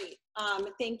 Okay, great.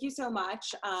 Thank you so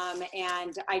much.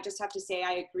 And I just have to say,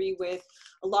 I agree with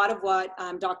a lot of what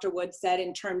Dr. Wood said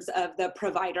in terms of the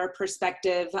provider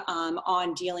perspective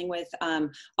on dealing with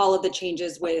all of the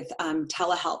changes with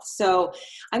telehealth. So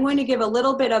I'm going to give a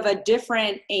little bit of a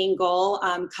different angle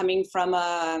coming from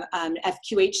an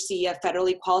FQHC, a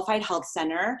federally qualified health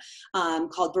center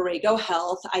called Borrego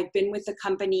Health. I've been with the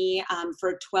company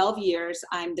for 12 years.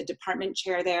 I'm the department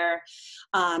chair there.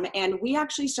 And we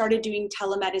actually started doing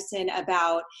telemedicine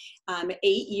about 8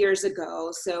 years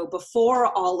ago. So before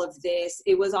all of this,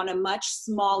 it was on a much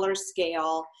smaller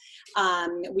scale.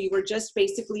 We were just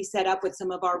basically set up with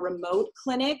some of our remote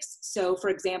clinics. So for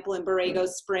example, in Borrego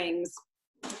Springs,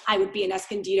 I would be in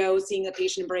Escondido seeing a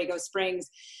patient in Borrego Springs.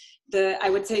 I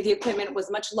would say the equipment was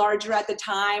much larger at the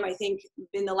time. I think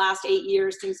in the last 8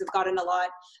 years, things have gotten a lot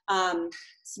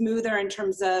smoother in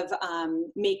terms of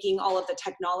making all of the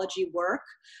technology work.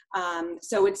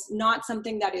 So it's not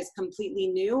something that is completely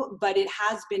new, but it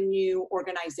has been new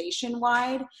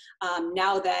organization-wide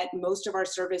now that most of our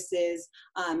services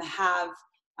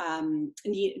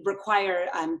require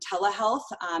telehealth,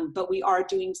 but we are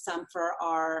doing some for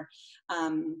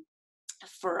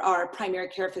our primary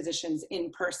care physicians in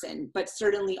person, but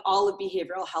certainly all of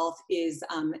behavioral health is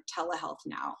telehealth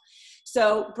now.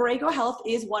 So Borrego Health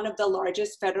is one of the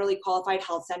largest federally qualified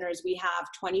health centers. We have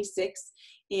 26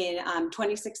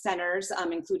 centers,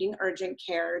 including urgent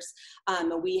cares.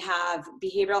 We have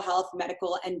behavioral health,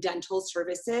 medical, and dental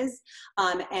services.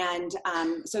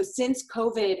 So since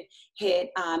COVID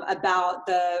hit, about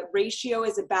the ratio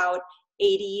is about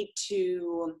 80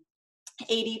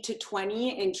 to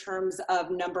 20 in terms of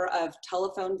number of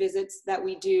telephone visits that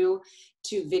we do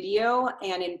to video,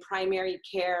 and in primary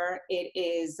care it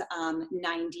is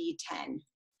 90-10.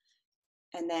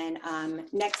 And then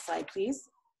next slide, please.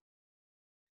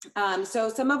 So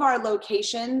some of our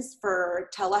locations for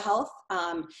telehealth,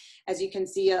 as you can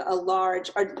see, a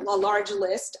large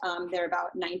list. There are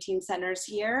about 19 centers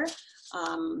here,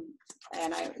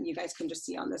 and you guys can just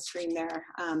see on the screen there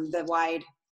the wide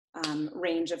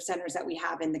range of centers that we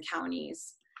have in the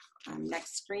counties.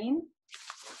 Next screen.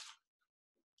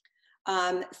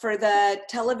 For the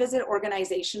televisit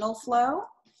organizational flow,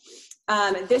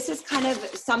 this is kind of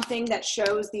something that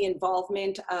shows the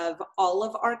involvement of all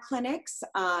of our clinics,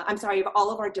 of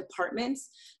all of our departments.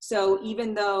 So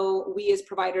even though we as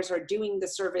providers are doing the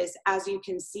service, as you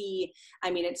can see,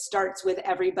 I mean, it starts with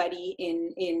everybody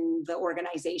in the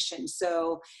organization.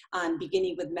 So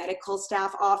beginning with medical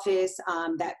staff office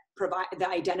that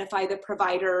identify the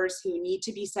providers who need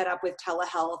to be set up with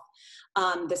telehealth,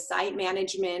 the site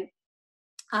management,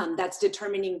 that's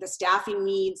determining the staffing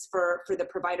needs for the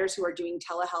providers who are doing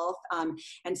telehealth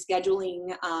and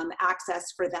scheduling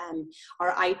access for them.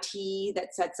 Our IT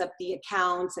that sets up the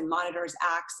accounts and monitors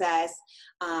access,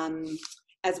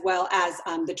 as well as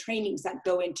the trainings that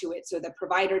go into it. So the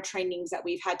provider trainings that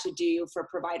we've had to do for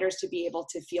providers to be able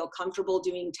to feel comfortable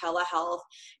doing telehealth,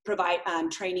 provide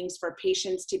trainings for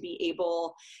patients to be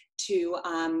able to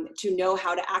know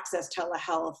how to access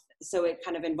telehealth. So it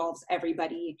kind of involves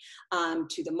everybody,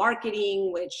 to the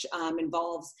marketing, which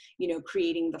involves,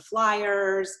 creating the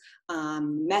flyers,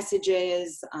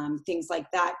 messages, things like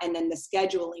that. And then the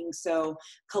scheduling. So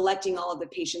collecting all of the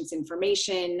patient's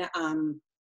information,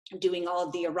 doing all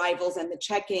of the arrivals and the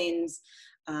check-ins,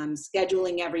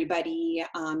 scheduling everybody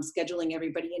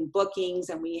in bookings,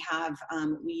 and we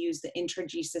use the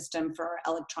Intergy system for our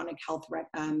electronic health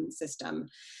system.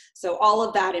 So all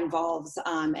of that involves,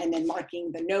 and then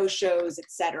marking the no-shows,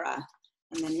 etc.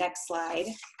 And then next slide.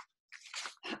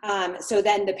 So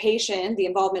then the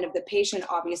involvement of the patient,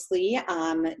 obviously,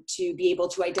 to be able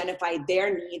to identify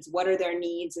their needs. What are their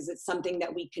needs? Is it something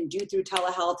that we can do through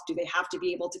telehealth? Do they have to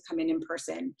be able to come in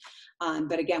person?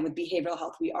 But again, with behavioral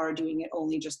health, we are doing it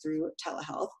only just through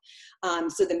telehealth.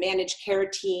 So the managed care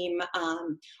team,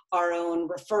 our own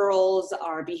referrals,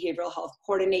 our behavioral health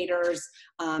coordinators,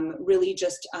 really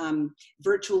just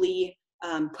virtually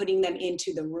putting them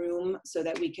into the room so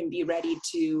that we can be ready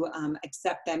to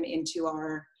accept them into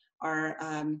our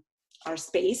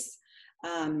space.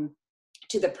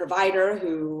 To the provider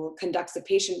who conducts the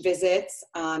patient visits,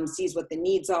 sees what the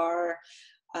needs are,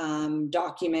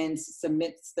 documents,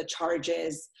 submits the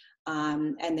charges,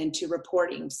 and then to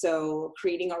reporting. So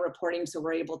creating our reporting so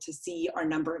we're able to see our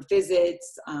number of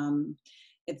visits,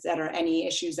 etc., any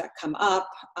issues that come up,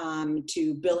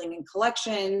 to billing and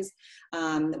collections,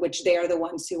 which they are the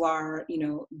ones who are,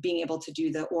 being able to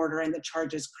do the order and the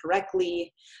charges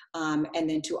correctly, and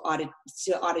then to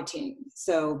auditing.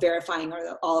 So verifying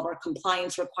all of our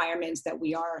compliance requirements, that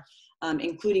we are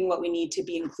including what we need to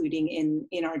be including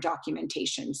in our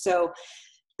documentation. So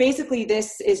basically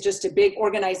this is just a big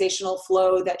organizational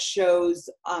flow that shows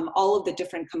all of the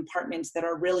different compartments that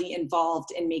are really involved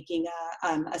in making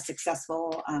a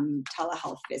successful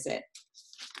telehealth visit.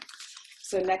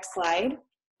 So next slide.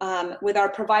 With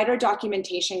our provider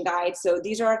documentation guide. So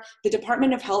these are the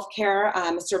Department of Healthcare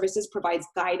Services provides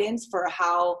guidance for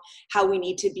how we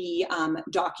need to be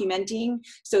documenting.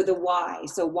 So the why.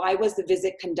 So why was the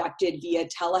visit conducted via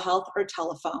telehealth or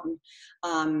telephone?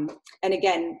 And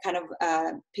again, kind of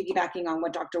piggybacking on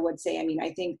what Dr. Wood say, I mean,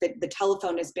 I think that the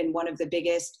telephone has been one of the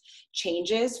biggest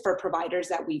changes for providers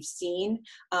that we've seen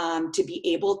to be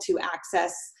able to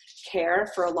access care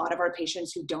for a lot of our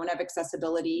patients who don't have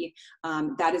accessibility.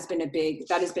 That has been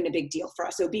a big deal for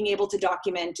us. So being able to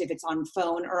document if it's on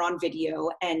phone or on video,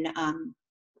 and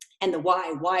the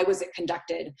why was it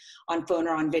conducted on phone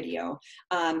or on video?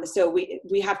 So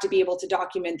we have to be able to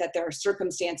document that there are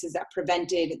circumstances that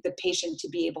prevented the patient to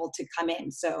be able to come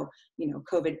in. So, you know,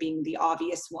 COVID being the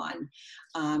obvious one.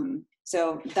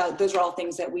 So those are all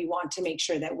things that we want to make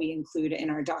sure that we include in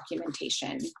our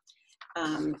documentation.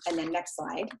 And then next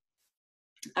slide.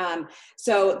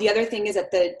 So the other thing is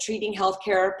that the treating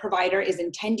healthcare provider is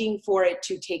intending for it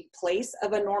to take place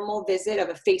of a normal visit, of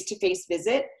a face-to-face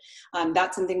visit.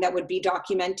 That's something that would be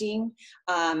documenting,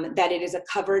 that it is a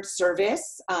covered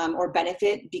service or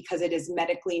benefit because it is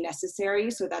medically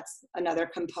necessary. So that's another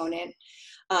component.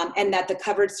 And that the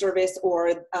covered service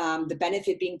or the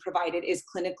benefit being provided is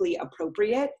clinically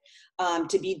appropriate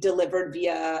to be delivered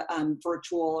via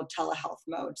virtual telehealth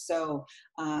mode. So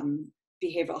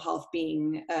behavioral health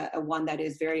being a one that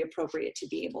is very appropriate to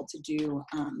be able to do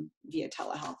via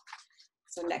telehealth.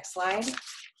 So next slide.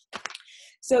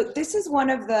 So this is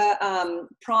one of the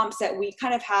prompts that we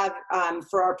kind of have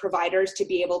for our providers to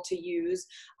be able to use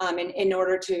in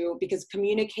order to, because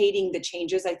communicating the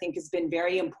changes I think has been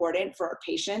very important for our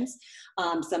patients.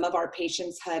 Some of our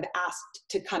patients have asked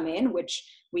to come in, which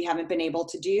we haven't been able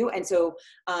to do. And so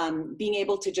being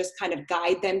able to just kind of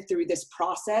guide them through this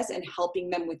process and helping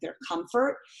them with their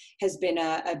comfort has been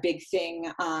a big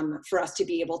thing for us to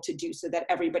be able to do, so that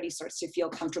everybody starts to feel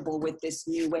comfortable with this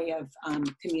new way of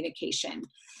communication.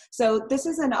 So this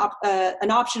is an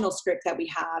optional script that we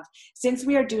have. Since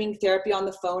we are doing therapy on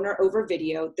the phone or over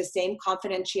video, the same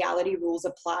confidentiality rules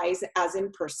applies as in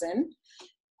person.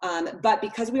 But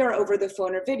because we are over the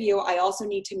phone or video, I also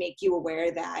need to make you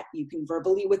aware that you can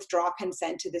verbally withdraw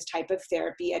consent to this type of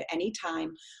therapy at any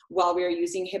time while we are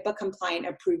using HIPAA compliant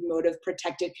approved mode of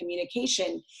protected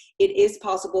communication. It is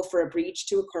possible for a breach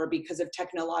to occur because of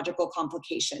technological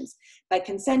complications. By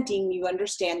consenting, you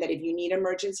understand that if you need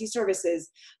emergency services,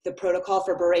 the protocol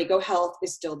for Borrego Health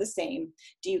is still the same.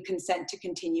 Do you consent to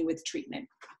continue with treatment?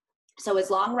 So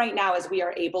as long right now as we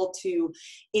are able to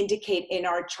indicate in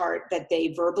our chart that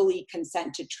they verbally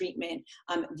consent to treatment,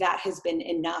 that has been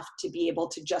enough to be able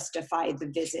to justify the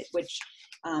visit, which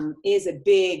is a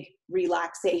big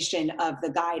relaxation of the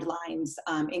guidelines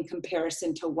in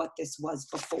comparison to what this was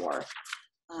before.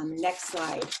 Next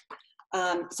slide.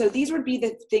 So these would be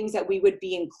the things that we would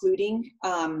be including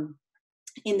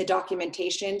in the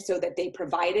documentation, so that they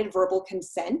provided verbal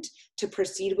consent to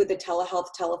proceed with the telehealth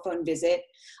telephone visit,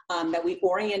 that we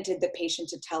oriented the patient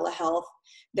to telehealth,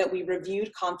 that we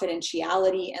reviewed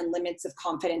confidentiality and limits of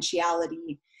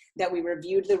confidentiality, that we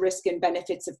reviewed the risk and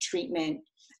benefits of treatment.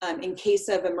 In case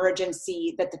of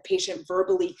emergency, that the patient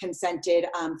verbally consented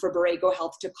for Borrego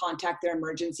Health to contact their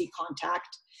emergency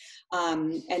contact,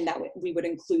 and that we would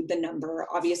include the number.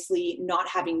 Obviously, not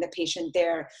having the patient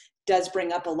there does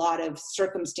bring up a lot of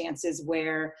circumstances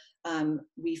where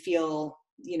we feel,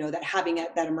 you know, that having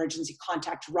that emergency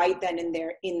contact right then and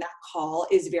there in that call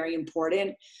is very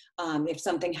important. If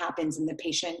something happens and the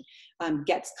patient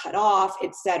gets cut off,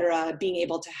 etc., being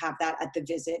able to have that at the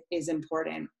visit is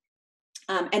important.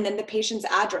 And then the patient's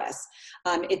address.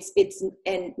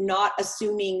 And not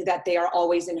assuming that they are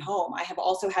always in home. I have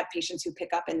also had patients who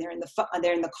pick up and they're in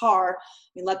the car. I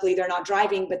mean, luckily they're not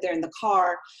driving, but they're in the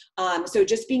car. So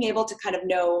just being able to kind of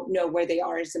know where they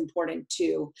are is important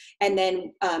too. And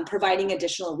then providing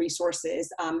additional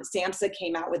resources. SAMHSA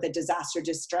came out with a disaster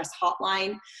distress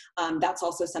hotline. That's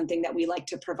also something that we like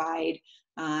to provide,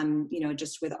 you know,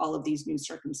 just with all of these new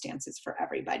circumstances for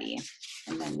everybody.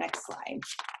 And then next slide.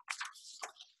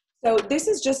 So this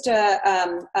is just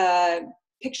a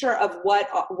picture of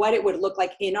what it would look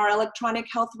like in our electronic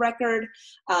health record,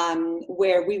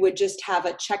 where we would just have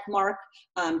a check mark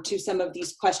to some of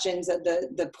these questions,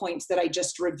 the points that I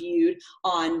just reviewed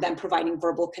on them providing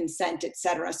verbal consent,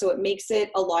 etc. So it makes it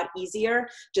a lot easier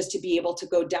just to be able to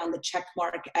go down the check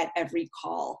mark at every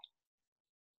call.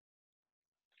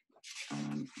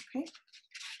 Okay.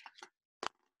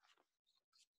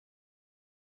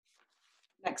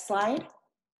 Next slide.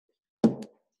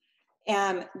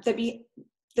 The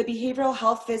behavioral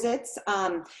health visits,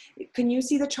 can you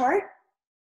see the chart?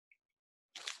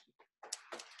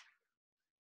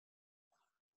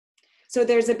 So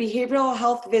there's a behavioral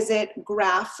health visit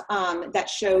graph that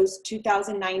shows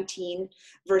 2019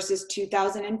 versus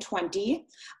 2020.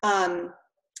 And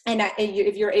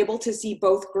if you're able to see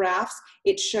both graphs,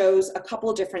 it shows a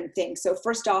couple different things. So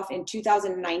first off, in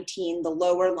 2019, the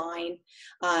lower line,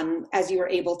 as you are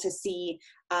able to see,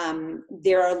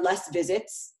 there are less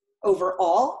visits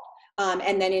overall.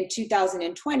 And then in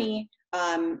 2020,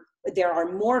 there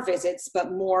are more visits,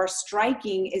 but more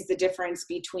striking is the difference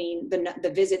between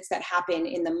the visits that happen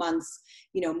in the months,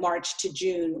 March to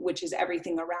June, which is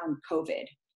everything around COVID.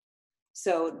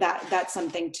 So that's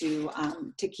something to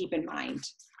keep in mind.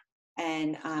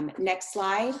 And next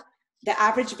slide, the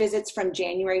average visits from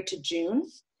January to June.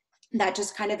 That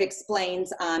just kind of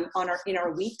explains in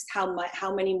our weeks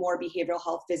how many more behavioral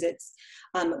health visits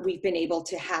we've been able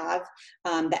to have.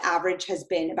 The average has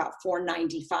been about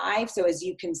 495. So as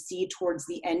you can see, towards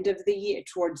the end of the year,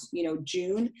 towards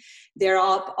June, they're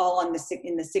all in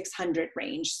the 600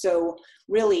 range. So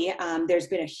really, there's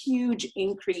been a huge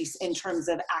increase in terms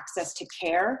of access to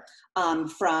care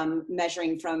from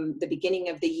measuring from the beginning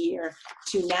of the year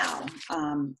to now,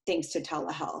 thanks to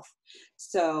telehealth.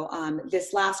 So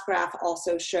this last graph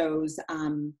also shows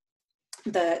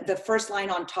the first line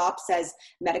on top says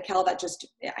Medi-Cal, that just,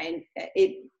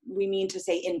 we mean to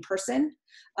say in person.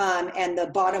 And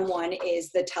the bottom one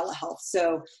is the telehealth.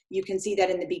 So you can see that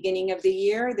in the beginning of the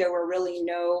year, there were really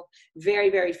very,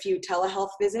 very few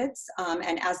telehealth visits.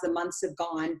 And as the months have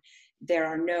gone, there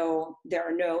are no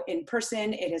in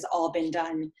person. It has all been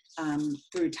done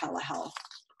through telehealth.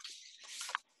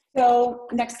 So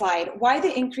next slide, why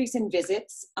the increase in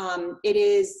visits?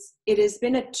 It has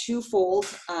been a twofold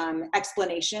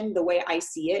explanation, the way I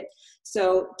see it.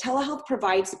 So telehealth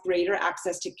provides greater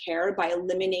access to care by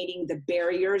eliminating the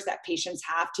barriers that patients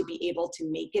have to be able to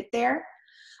make it there.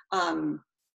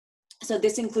 So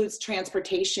this includes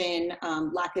transportation,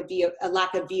 lack of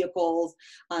vehicles,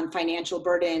 financial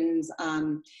burdens,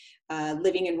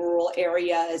 living in rural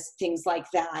areas, things like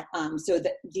that. So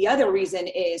the other reason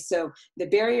is, so the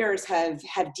barriers have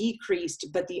decreased,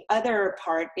 but the other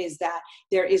part is that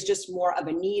there is just more of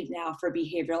a need now for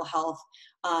behavioral health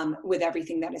with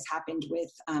everything that has happened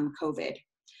with COVID.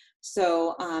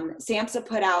 So SAMHSA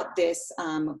put out this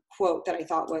quote that I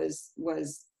thought was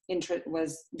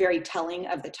very telling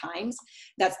of the times.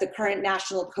 That's the current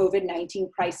national COVID-19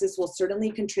 crisis will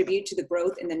certainly contribute to the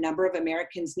growth in the number of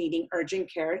Americans needing urgent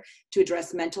care to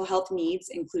address mental health needs,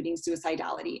 including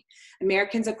suicidality.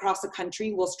 Americans across the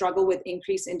country will struggle with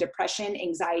increase in depression,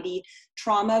 anxiety,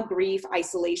 trauma, grief,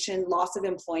 isolation, loss of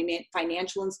employment,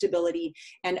 financial instability,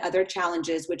 and other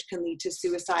challenges which can lead to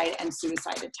suicide and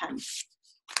suicide attempts.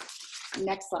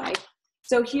 Next slide.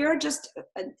 So here, just,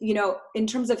 in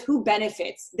terms of who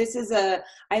benefits,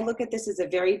 I look at this as a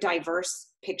very diverse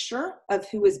picture of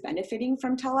who is benefiting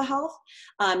from telehealth.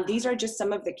 These are just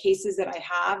some of the cases that I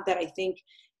have that I think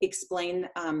explain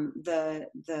the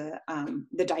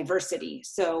diversity.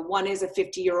 So one is a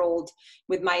 50-year-old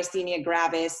with myasthenia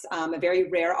gravis, a very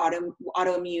rare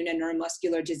autoimmune and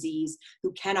neuromuscular disease,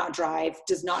 who cannot drive,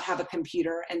 does not have a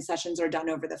computer, and sessions are done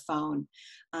over the phone.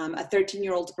 A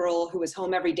 13-year-old girl who is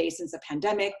home every day since the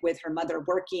pandemic with her mother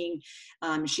working.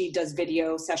 She does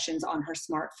video sessions on her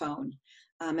smartphone.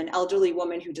 An elderly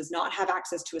woman who does not have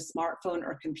access to a smartphone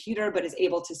or computer, but is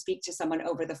able to speak to someone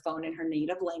over the phone in her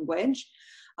native language.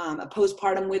 A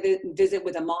postpartum visit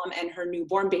with a mom and her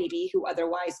newborn baby who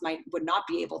otherwise would not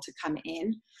be able to come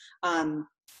in.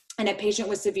 And a patient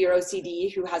with severe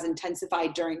OCD who has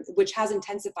intensified during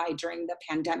the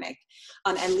pandemic,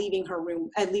 and leaving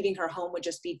her home would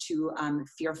just be too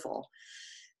fearful.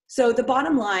 So the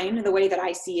bottom line, the way that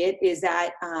I see it, is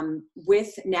that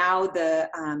with now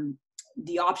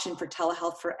the option for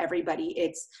telehealth for everybody,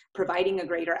 it's providing a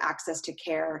greater access to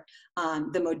care.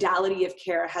 The modality of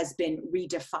care has been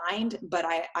redefined, but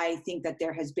I think that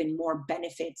there has been more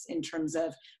benefits in terms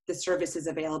of the services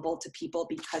available to people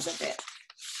because of it.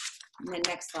 And then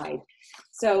next slide.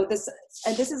 So this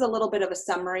is a little bit of a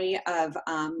summary of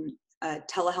a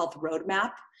telehealth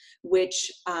roadmap,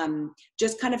 which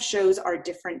just kind of shows our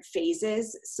different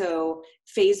phases. So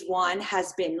phase 1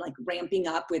 has been like ramping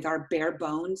up with our bare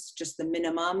bones, just the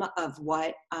minimum of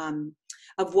what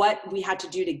we had to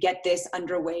do to get this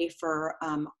underway for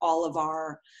all of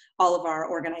our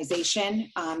organization.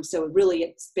 So really,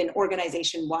 it's been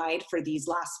organization wide for these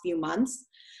last few months,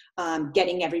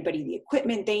 getting everybody the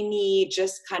equipment they need,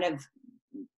 just kind of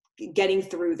getting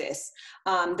through this.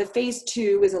 The phase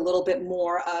 2 is a little bit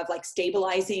more of like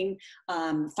stabilizing,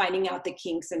 finding out the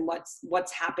kinks and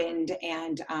what's happened,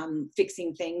 and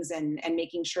fixing things and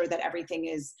making sure that everything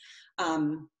is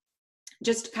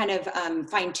just kind of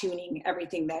fine-tuning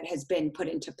everything that has been put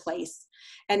into place.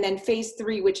 And then phase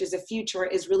 3, which is a future,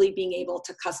 is really being able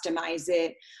to customize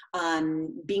it,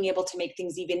 being able to make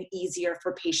things even easier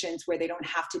for patients where they don't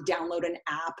have to download an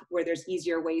app, where there's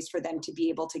easier ways for them to be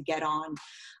able to get on,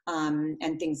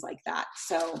 and things like that.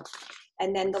 So,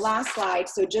 and then the last slide,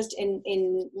 so just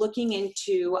in looking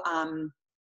into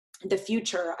the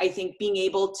future, I think being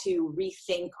able to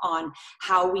rethink on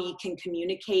how we can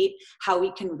communicate, how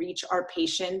we can reach our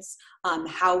patients,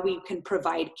 how we can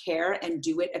provide care and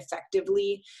do it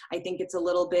effectively. I think it's a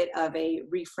little bit of a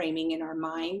reframing in our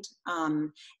mind,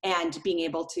 and being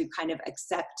able to kind of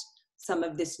accept some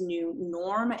of this new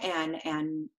norm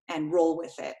and roll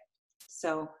with it.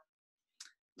 So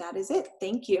that is it.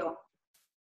 Thank you.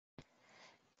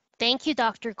 Thank you,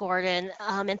 Dr. Gordon,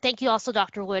 and thank you also,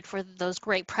 Dr. Wood, for those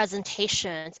great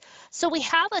presentations. So we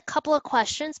have a couple of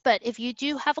questions, but if you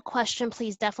do have a question,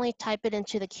 please definitely type it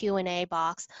into the Q&A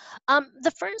box.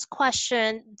 The first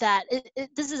question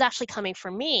this is actually coming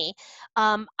from me.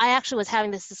 I actually was having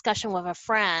this discussion with a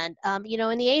friend. You know,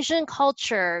 in the Asian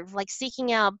culture, like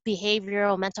seeking out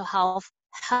behavioral mental health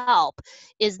help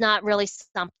is not really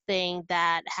something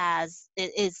that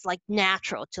is like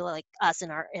natural to like us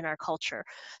in our culture.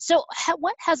 So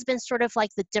what has been sort of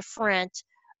like the different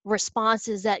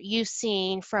responses that you've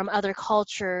seen from other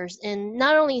cultures in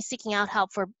not only seeking out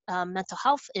help for mental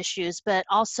health issues, but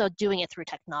also doing it through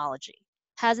technology?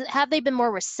 Have they been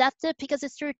more receptive because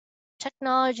it's through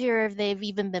technology, or have they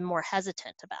even been more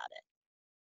hesitant about it?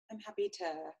 I'm happy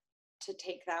to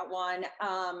take that one.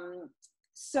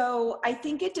 So I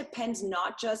think it depends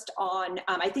not just on,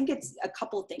 I think it's a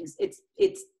couple things. It's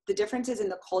the differences in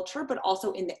the culture, but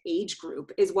also in the age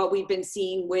group is what we've been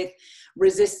seeing with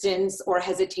resistance or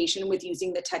hesitation with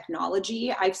using the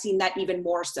technology. I've seen that even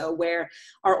more so, where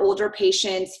our older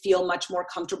patients feel much more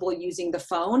comfortable using the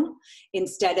phone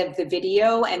instead of the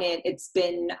video. And it's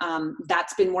been,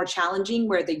 that's been more challenging,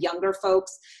 where the younger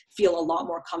folks feel a lot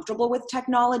more comfortable with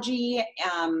technology.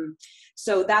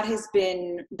 So that has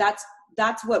been,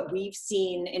 that's what we've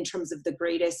seen in terms of the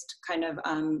greatest kind of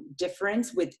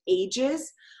difference with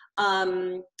ages.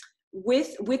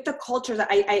 With the culture,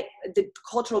 the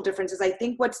cultural differences, I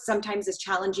think what sometimes is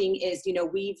challenging is, you know,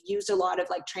 we've used a lot of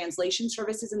like translation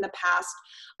services in the past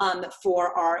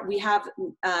we have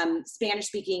Spanish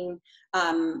speaking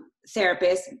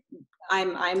therapists.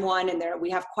 I'm one, and we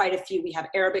have quite a few. We have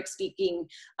Arabic speaking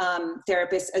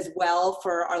therapists as well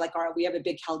for we have a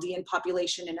big Chaldean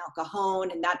population in El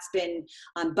Cajon, and that's been,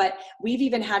 but we've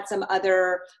even had some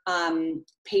other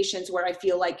patients where I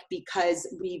feel like because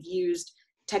we've used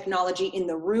technology in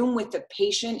the room with the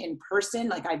patient in person,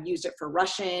 like I've used it for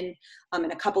Russian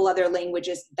and a couple other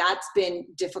languages, that's been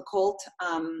difficult.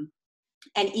 And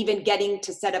even getting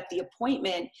to set up the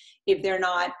appointment, if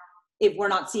we're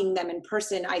not seeing them in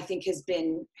person, I think has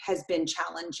been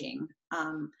challenging.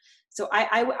 So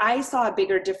I saw a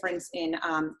bigger difference in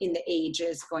the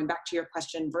ages, going back to your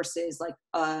question, versus like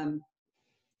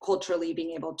culturally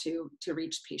being able to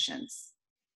reach patients.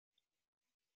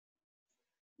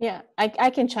 Yeah,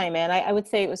 I can chime in. I would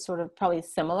say it was sort of probably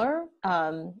similar.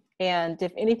 And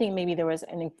if anything, maybe there was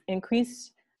an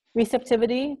increased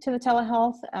receptivity to the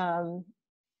telehealth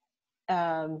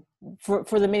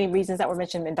for the many reasons that were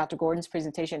mentioned in Dr. Gordon's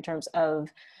presentation, in terms of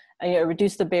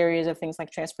reduce the barriers of things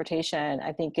like transportation.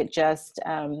 I think it just,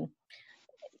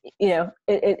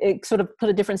 it sort of put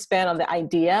a different spin on the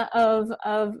idea of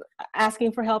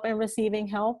asking for help and receiving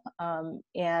help.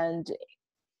 And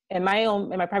in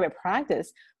my private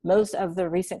practice, most of the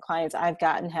recent clients I've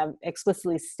gotten have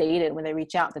explicitly stated when they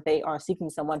reach out that they are seeking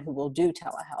someone who will do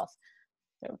telehealth.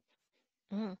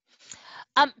 So.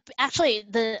 Actually,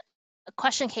 the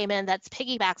question came in that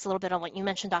piggybacks a little bit on what you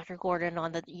mentioned, Dr. Gordon,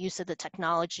 on the use of the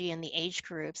technology and the age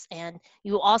groups. And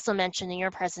you also mentioned in your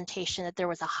presentation that there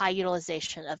was a high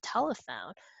utilization of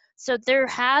telephone. So there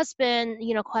has been,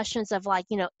 questions of like,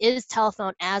 is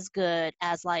telephone as good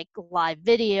as like live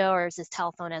video, or is this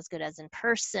telephone as good as in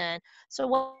person? So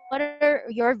what are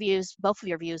your views, both of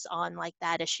your views, on like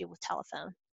that issue with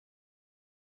telephone?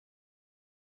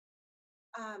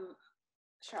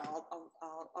 Sure,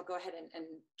 I'll go ahead and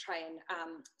try and,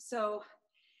 so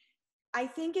I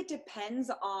think it depends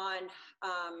on,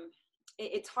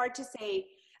 it's hard to say.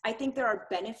 I think there are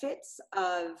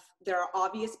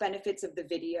obvious benefits of the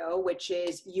video, which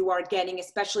is you are getting,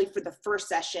 especially for the first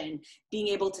session, being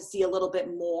able to see a little bit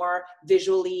more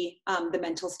visually the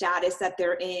mental status that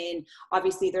they're in.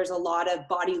 Obviously, there's a lot of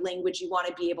body language you want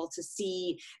to be able to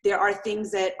see. There are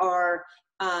things that are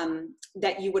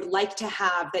that you would like to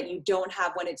have that you don't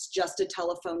have when it's just a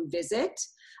telephone visit,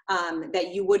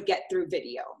 that you would get through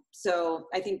video. So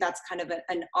I think that's kind of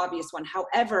an obvious one.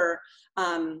 However,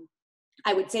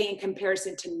 I would say in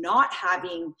comparison to not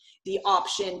having the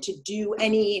option to do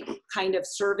any kind of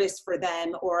service for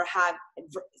them, or have,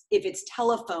 if it's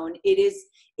telephone, it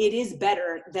is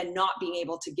better than not being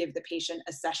able to give the patient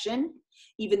a session,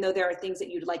 even though there are things that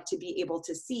you'd like to be able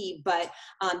to see. But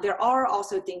there are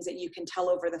also things that you can tell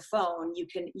over the phone.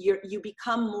 You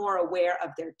become more aware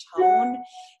of their tone.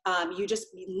 You just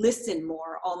listen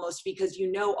more almost, because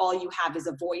you know all you have is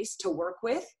a voice to work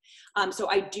with. So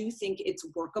I do think it's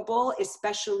workable,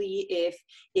 especially if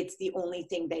it's the only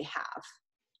thing they have.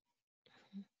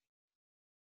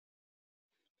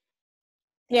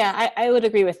 Yeah, I would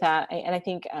agree with that. And I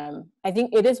think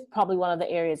it is probably one of the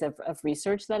areas of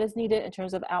research that is needed in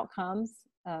terms of outcomes,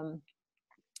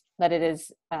 that it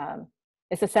is,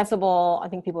 it's accessible. I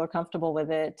think people are comfortable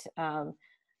with it.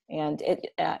 And it,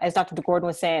 as Dr. Gordon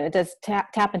was saying, it does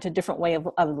tap into a different way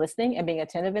of listening and being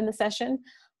attentive in the session,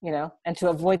 you know, and to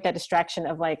avoid that distraction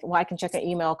of like, well, I can check an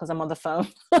email because I'm on the phone,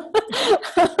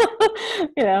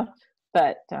 you know,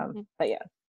 but yeah.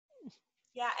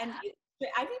 Yeah, and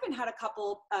I've even had a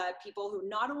couple people who,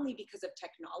 not only because of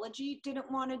technology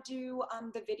didn't want to do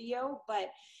the video, but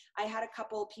I had a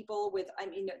couple people with, I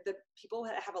mean, the people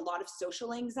that have a lot of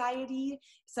social anxiety,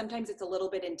 sometimes it's a little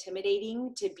bit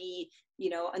intimidating to be, you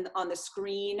know, on the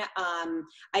screen.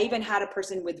 I even had a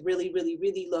person with really, really,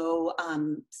 really low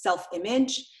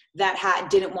self-image that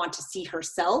didn't want to see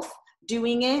herself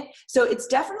doing it. So it's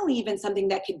definitely even something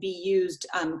that could be used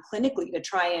clinically to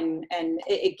try and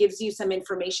it gives you some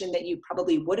information that you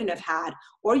probably wouldn't have had,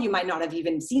 or you might not have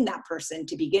even seen that person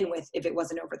to begin with if it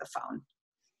wasn't over the phone.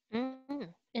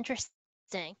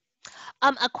 Interesting.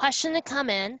 A question to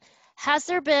come in: has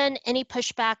there been any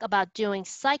pushback about doing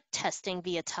psych testing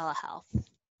via telehealth?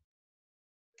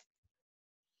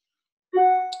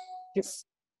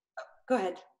 Go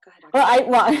ahead. Well,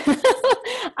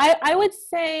 I would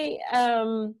say, I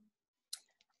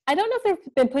don't know if there's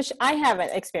been I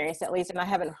haven't experienced, at least, and I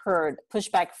haven't heard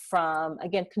pushback from,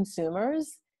 again,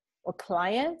 consumers or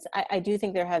clients. I do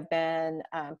think there have been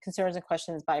concerns and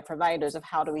questions by providers of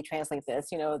how do we translate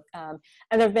this, you know, and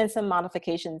there have been some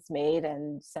modifications made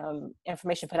and some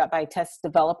information put out by test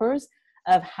developers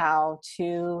of how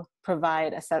to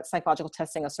provide a psychological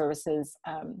testing of services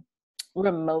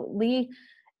remotely.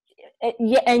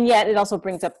 And yet it also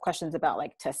brings up questions about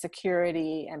like test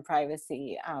security and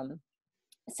privacy.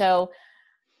 So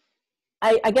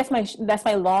I guess that's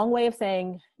my long way of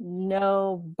saying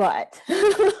no, but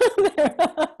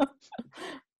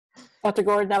Dr.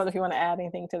 Gordon, I don't know if you want to add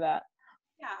anything to that.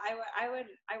 Yeah, I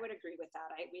would agree with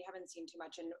that. We haven't seen too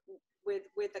much, and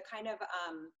with the kind of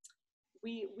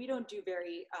we don't do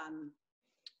very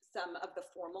some of the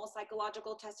formal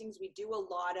psychological testings. We do a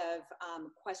lot of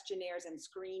questionnaires and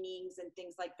screenings and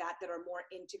things like that are more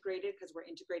integrated, because we're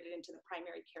integrated into the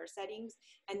primary care settings.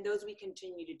 And those we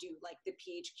continue to do, like the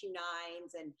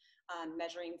PHQ-9s and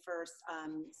measuring for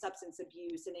substance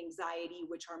abuse and anxiety,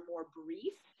 which are more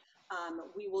brief.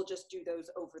 We will just do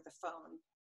those over the phone.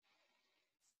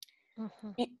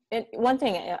 Mm-hmm. One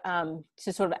thing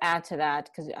to sort of add to that,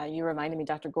 because you reminded me,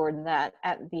 Dr. Gordon, that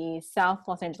at the South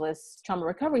Los Angeles Trauma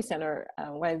Recovery Center,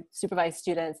 where I supervised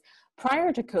students,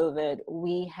 prior to COVID,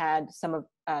 we had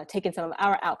taken some of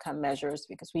our outcome measures,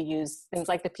 because we use things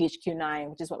like the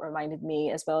PHQ-9, which is what reminded me,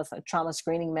 as well as a trauma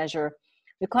screening measure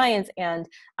with clients, and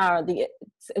the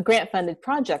grant-funded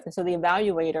project. And so the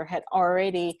evaluator had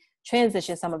already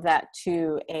transitioned some of that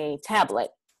to a tablet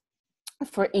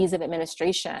for ease of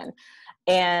administration.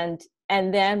 And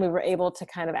then we were able to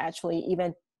kind of actually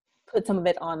even put some of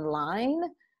it online.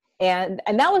 And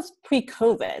that was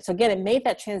pre-COVID. So again, it made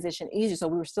that transition easier. So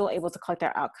we were still able to collect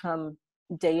our outcome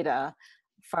data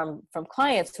from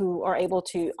clients who are able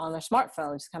to, on their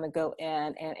smartphones, kind of go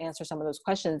in and answer some of those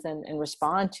questions and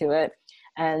respond to it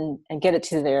and get it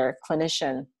to their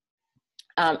clinician.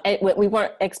 We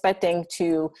weren't expecting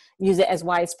to use it as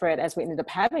widespread as we ended up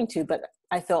having to, but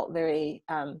I felt very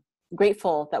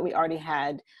grateful that we already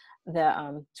had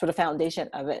the sort of foundation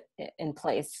of it in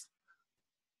place.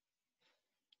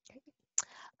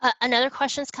 Another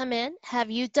question's come in: have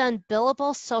you done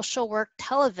billable social work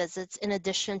televisits in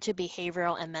addition to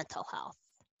behavioral and mental health?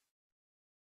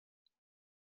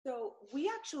 So we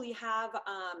actually have,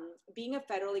 being a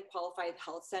federally qualified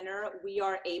health center, we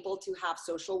are able to have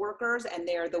social workers, and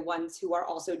they're the ones who are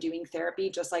also doing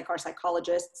therapy, just like our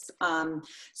psychologists.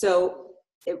 So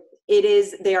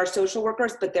they are social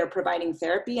workers, but they're providing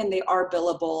therapy, and they are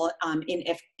billable in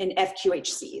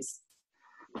FQHCs.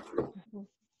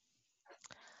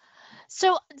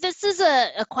 So this is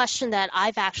a question that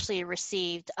I've actually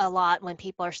received a lot when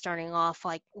people are starting off,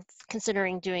 like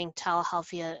considering doing telehealth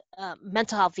via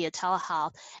mental health via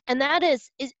telehealth, and that is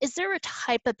there a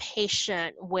type of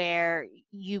patient where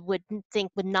you would think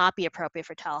would not be appropriate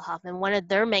for telehealth? And one of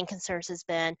their main concerns has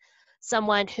been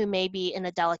someone who may be in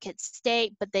a delicate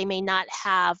state, but they may not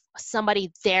have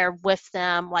somebody there with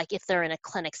them, like if they're in a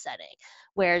clinic setting,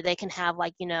 where they can have,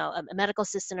 like, you know, a medical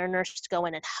assistant or nurse to go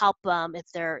in and help them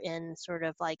if they're in sort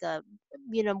of like a,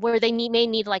 you know, where they may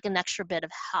need like an extra bit of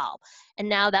help. And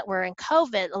now that we're in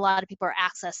COVID, a lot of people are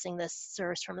accessing this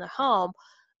service from their home.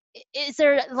 Is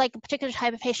there like a particular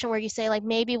type of patient where you say, like,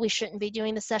 maybe we shouldn't be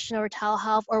doing the session over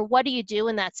telehealth? Or what do you do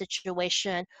in that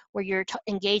situation where you're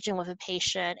engaging with a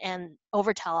patient and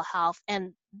over telehealth,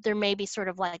 and there may be sort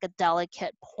of like a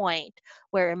delicate point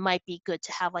where it might be good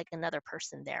to have like another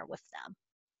person there with them?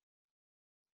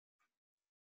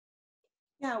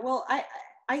 Yeah, well,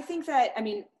 I think that, I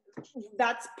mean,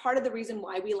 that's part of the reason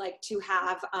why we like to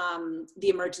have the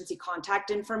emergency contact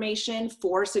information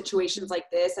for situations like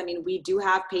this. I mean, we do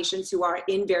have patients who are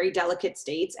in very delicate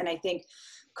states, and I think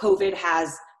COVID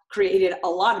has created a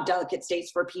lot of delicate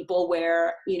states for people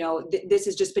where, you know, this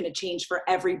has just been a change for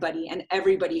everybody, and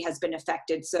everybody has been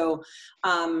affected. So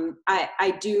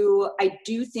I do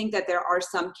think that there are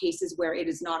some cases where it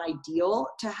is not ideal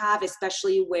to have,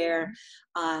 especially where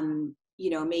you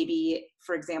know, maybe,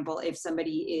 for example, if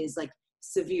somebody is like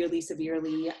severely,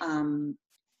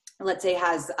 let's say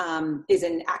is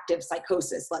in active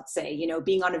psychosis, let's say, you know,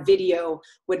 being on a video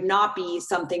would not be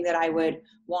something that I would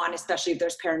want, especially if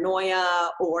there's paranoia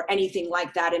or anything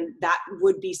like that. And that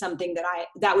would be something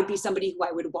that would be somebody who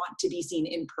I would want to be seen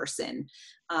in person.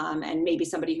 And maybe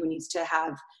somebody who needs to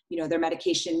have, you know, their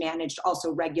medication managed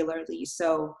also regularly.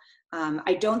 So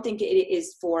I don't think it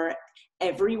is for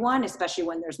everyone, especially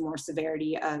when there's more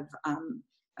severity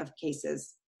of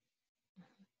cases.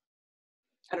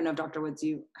 I don't know, Dr. Woods,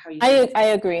 how you? I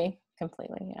agree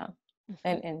completely. Yeah,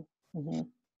 and mm-hmm.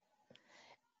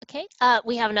 Okay,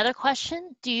 we have another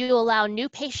question. Do you allow new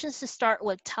patients to start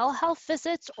with telehealth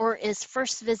visits, or is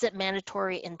first visit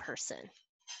mandatory in person?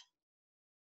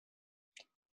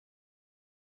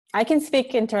 I can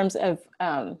speak in terms of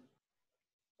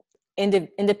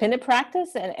independent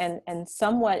practice and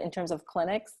somewhat in terms of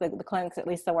clinics, the clinics at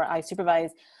least that where I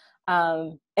supervise,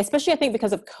 especially I think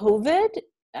because of COVID,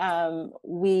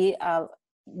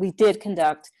 we did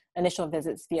conduct initial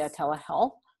visits via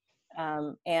telehealth,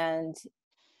 and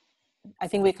I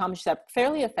think we accomplished that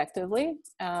fairly effectively.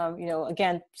 You know,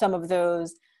 again, some of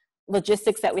those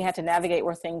logistics that we had to navigate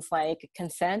were things like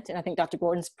consent, and I think Dr.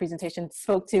 Gordon's presentation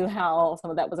spoke to how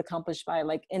some of that was accomplished by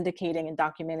like indicating and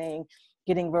documenting,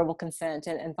 getting verbal consent,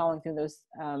 and following through those,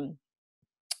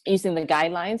 using the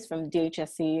guidelines from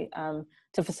DHSC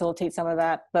to facilitate some of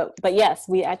that. But yes,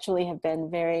 we actually have been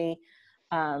very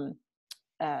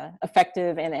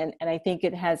effective, and I think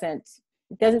it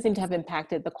doesn't seem to have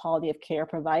impacted the quality of care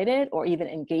provided or even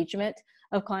engagement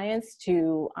of clients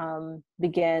to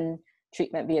begin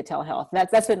treatment via telehealth.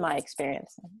 That's been my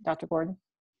experience. Dr. Gordon?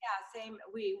 Yeah, same.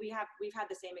 We've had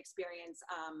the same experience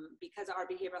because our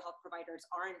behavioral health providers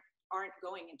aren't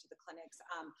going into the clinics.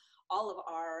 All of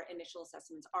our initial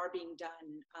assessments are being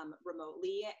done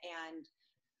remotely, and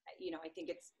you know, I think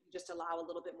it's just allow a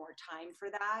little bit more time for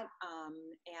that,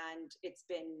 and it's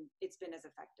been as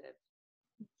effective.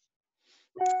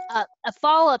 A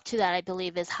follow-up to that, I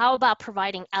believe, is how about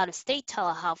providing out-of-state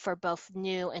telehealth for both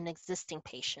new and existing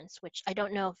patients, which I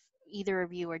don't know if either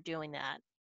of you are doing that,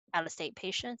 out-of-state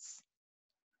patients?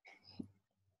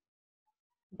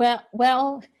 Well,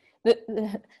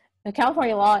 the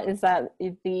California law is that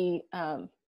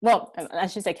well, I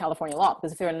should say California law,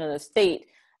 because if they're in another state,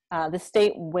 the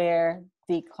state where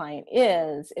the client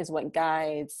is what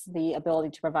guides the ability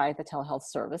to provide the telehealth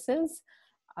services.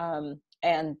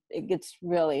 And it gets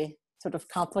really sort of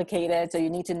complicated. So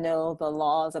you need to know the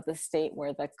laws of the state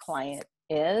where the client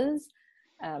is.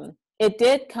 It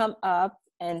did come up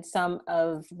in some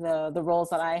of the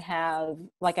roles that I have,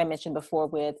 like I mentioned before,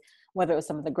 with whether it was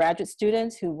some of the graduate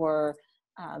students who were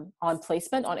on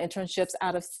placement, on internships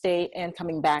out of state and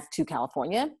coming back to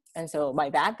California. And so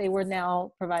by that, they were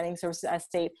now providing services out of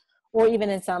state, or even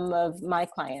in some of my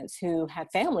clients who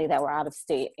had family that were out of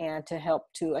state, and to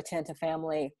help to attend to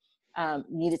family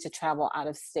needed to travel out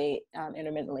of state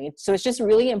intermittently. So it's just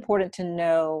really important to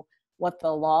know what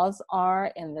the laws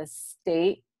are in the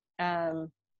state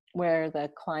where the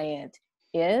client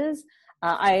is.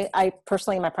 I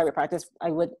personally, in my private practice,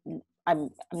 I'm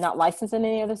not licensed in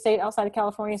any other state outside of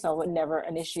California, so I would never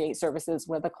initiate services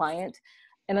with a client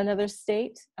in another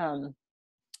state.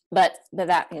 But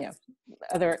that, you know,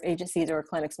 other agencies or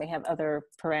clinics may have other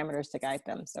parameters to guide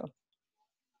them. So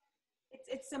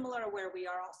it's similar where we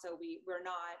are also, we're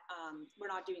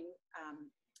not doing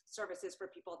services for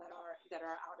people that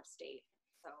are out of state.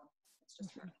 So it's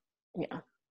just yeah.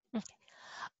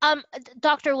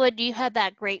 Dr. Wood, you had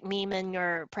that great meme in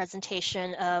your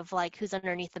presentation of like who's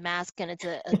underneath the mask, and it's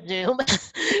a Zoom.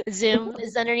 Zoom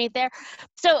is underneath there.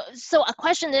 So a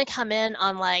question did come in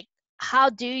on like,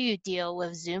 how do you deal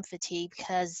with Zoom fatigue?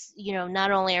 Because, you know, not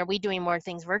only are we doing more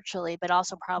things virtually, but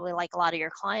also probably like a lot of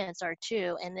your clients are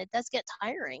too. And it does get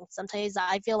tiring. Sometimes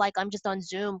I feel like I'm just on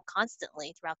Zoom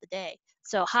constantly throughout the day.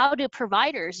 So how do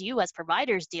providers, you as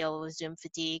providers, deal with Zoom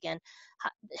fatigue? And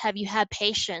have you had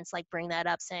patients like bring that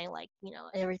up, saying like, you know,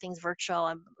 everything's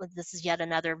virtual, this is yet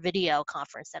another video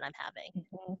conference that I'm having?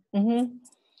 Mm-hmm.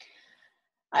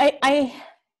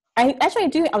 I actually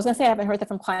do. I was going to say I haven't heard that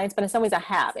from clients, but in some ways I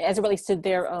have, as it relates to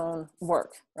their own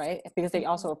work, right? Because they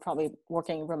also are probably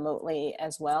working remotely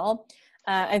as well.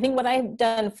 I think what I've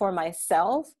done for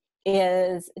myself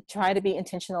is try to be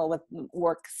intentional with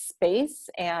workspace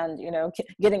and, you know,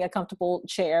 getting a comfortable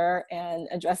chair and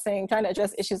trying to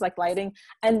address issues like lighting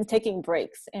and taking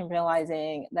breaks and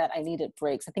realizing that I needed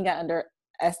breaks. I think I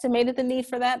underestimated the need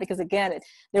for that because, again,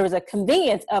 there was a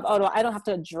convenience of, oh, no, I don't have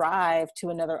to drive to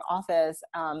another office.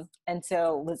 And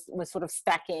so was sort of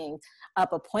stacking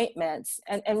up appointments.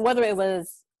 And whether it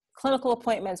was clinical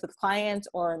appointments with clients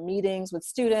or meetings with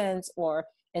students or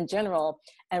in general,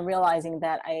 and realizing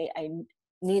that I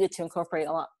needed to incorporate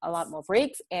a lot more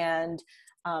breaks. And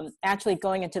actually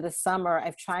going into the summer,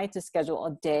 I've tried to schedule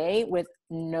a day with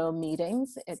no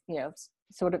meetings, you know,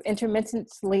 sort of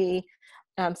intermittently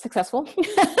successful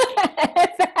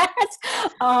at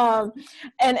that.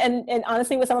 And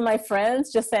honestly, with some of my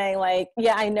friends, just saying like,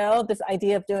 yeah, I know this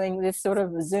idea of doing this sort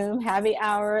of Zoom happy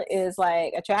hour is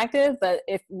like attractive, but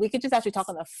if we could just actually talk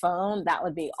on the phone, that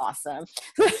would be awesome.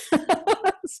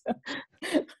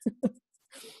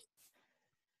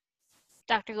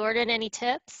 Dr. Gordon, any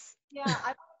tips? Yeah,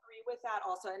 I agree with that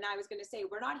also. And I was going to say,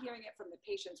 we're not hearing it from the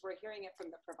patients, we're hearing it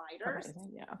from the providers.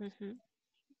 Yeah. Mm-hmm.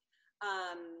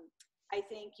 I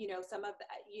think, you know, some of the,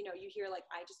 you know, you hear like,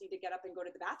 I just need to get up and go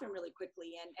to the bathroom really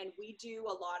quickly. And we do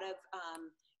a lot of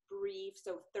brief,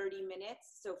 so 30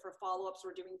 minutes. So for follow-ups,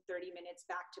 we're doing 30 minutes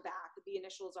back to back. The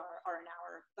initials are an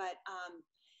hour, but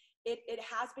it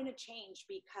has been a change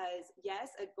because,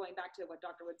 yes, going back to what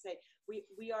Dr. would say,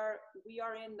 we are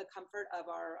in the comfort of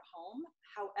our home.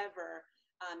 However,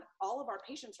 all of our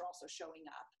patients are also showing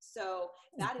up. So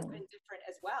that has been different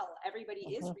as well.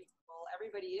 Everybody is reasonable.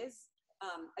 Everybody is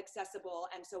accessible.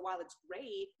 And so while it's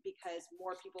great because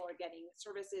more people are getting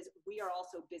services, we are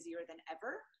also busier than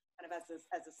ever, kind of as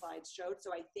the slides showed. So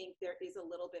I think there is a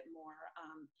little bit more,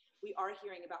 we are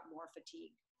hearing about more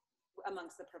fatigue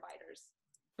amongst the providers.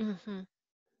 Mm-hmm.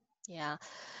 Yeah.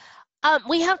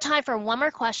 We have time for one more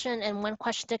question, and one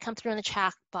question did come through in the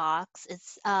chat box.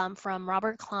 It's from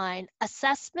Robert Klein.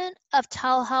 Assessment of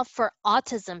telehealth for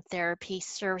autism therapy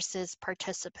services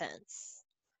participants.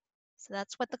 So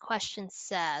that's what the question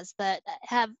says. But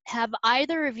have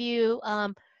either of you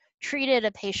treated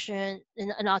a patient,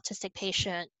 an autistic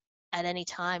patient, at any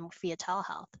time via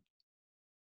telehealth?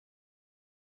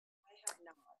 I have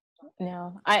not.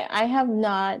 No, I have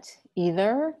not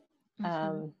either. Mm-hmm.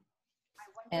 I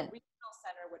wonder, regional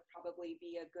center would probably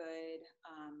be a good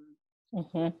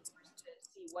to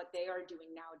see what they are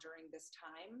doing now during this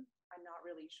time. I'm not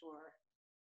really sure.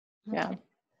 Yeah.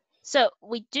 So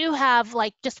we do have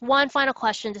like just one final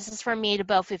question. This is from me to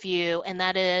both of you, and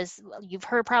that is, you've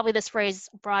heard probably this phrase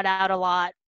brought out a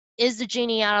lot. Is the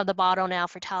genie out of the bottle now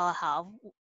for telehealth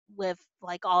with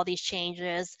like all these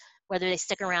changes, whether they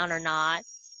stick around or not?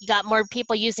 You got more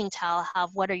people using telehealth.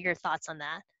 What are your thoughts on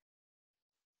that?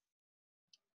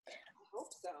 I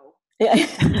hope so. Yeah.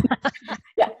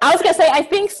 Yeah, I was gonna say I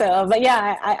think so, but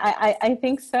yeah, I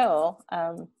think so.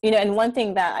 You know, and one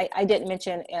thing that I didn't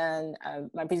mention in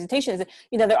my presentation is,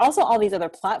 you know, there are also all these other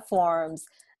platforms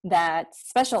that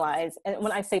specialize, and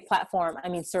when I say platform, I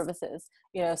mean services.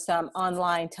 You know, some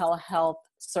online telehealth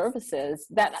services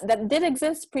that did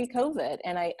exist pre-COVID,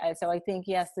 and so I think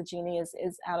yes, the genie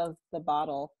is out of the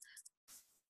bottle.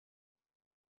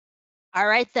 All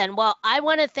right, then. Well, I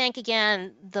want to thank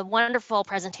again the wonderful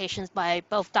presentations by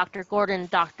both Dr. Gordon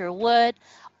and Dr. Wood.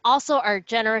 Also, our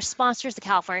generous sponsors, the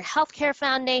California Healthcare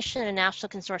Foundation and National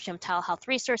Consortium of Telehealth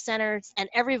Resource Centers, and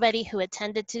everybody who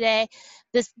attended today.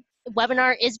 This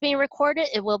webinar is being recorded.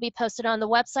 It will be posted on the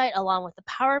website along with the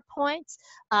PowerPoints.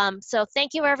 So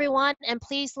thank you, everyone, and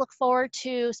please look forward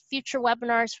to future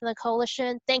webinars from the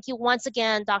coalition. Thank you once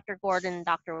again, Dr. Gordon and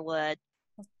Dr. Wood.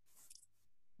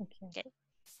 Thank you. Okay.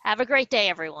 Have a great day,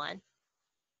 everyone.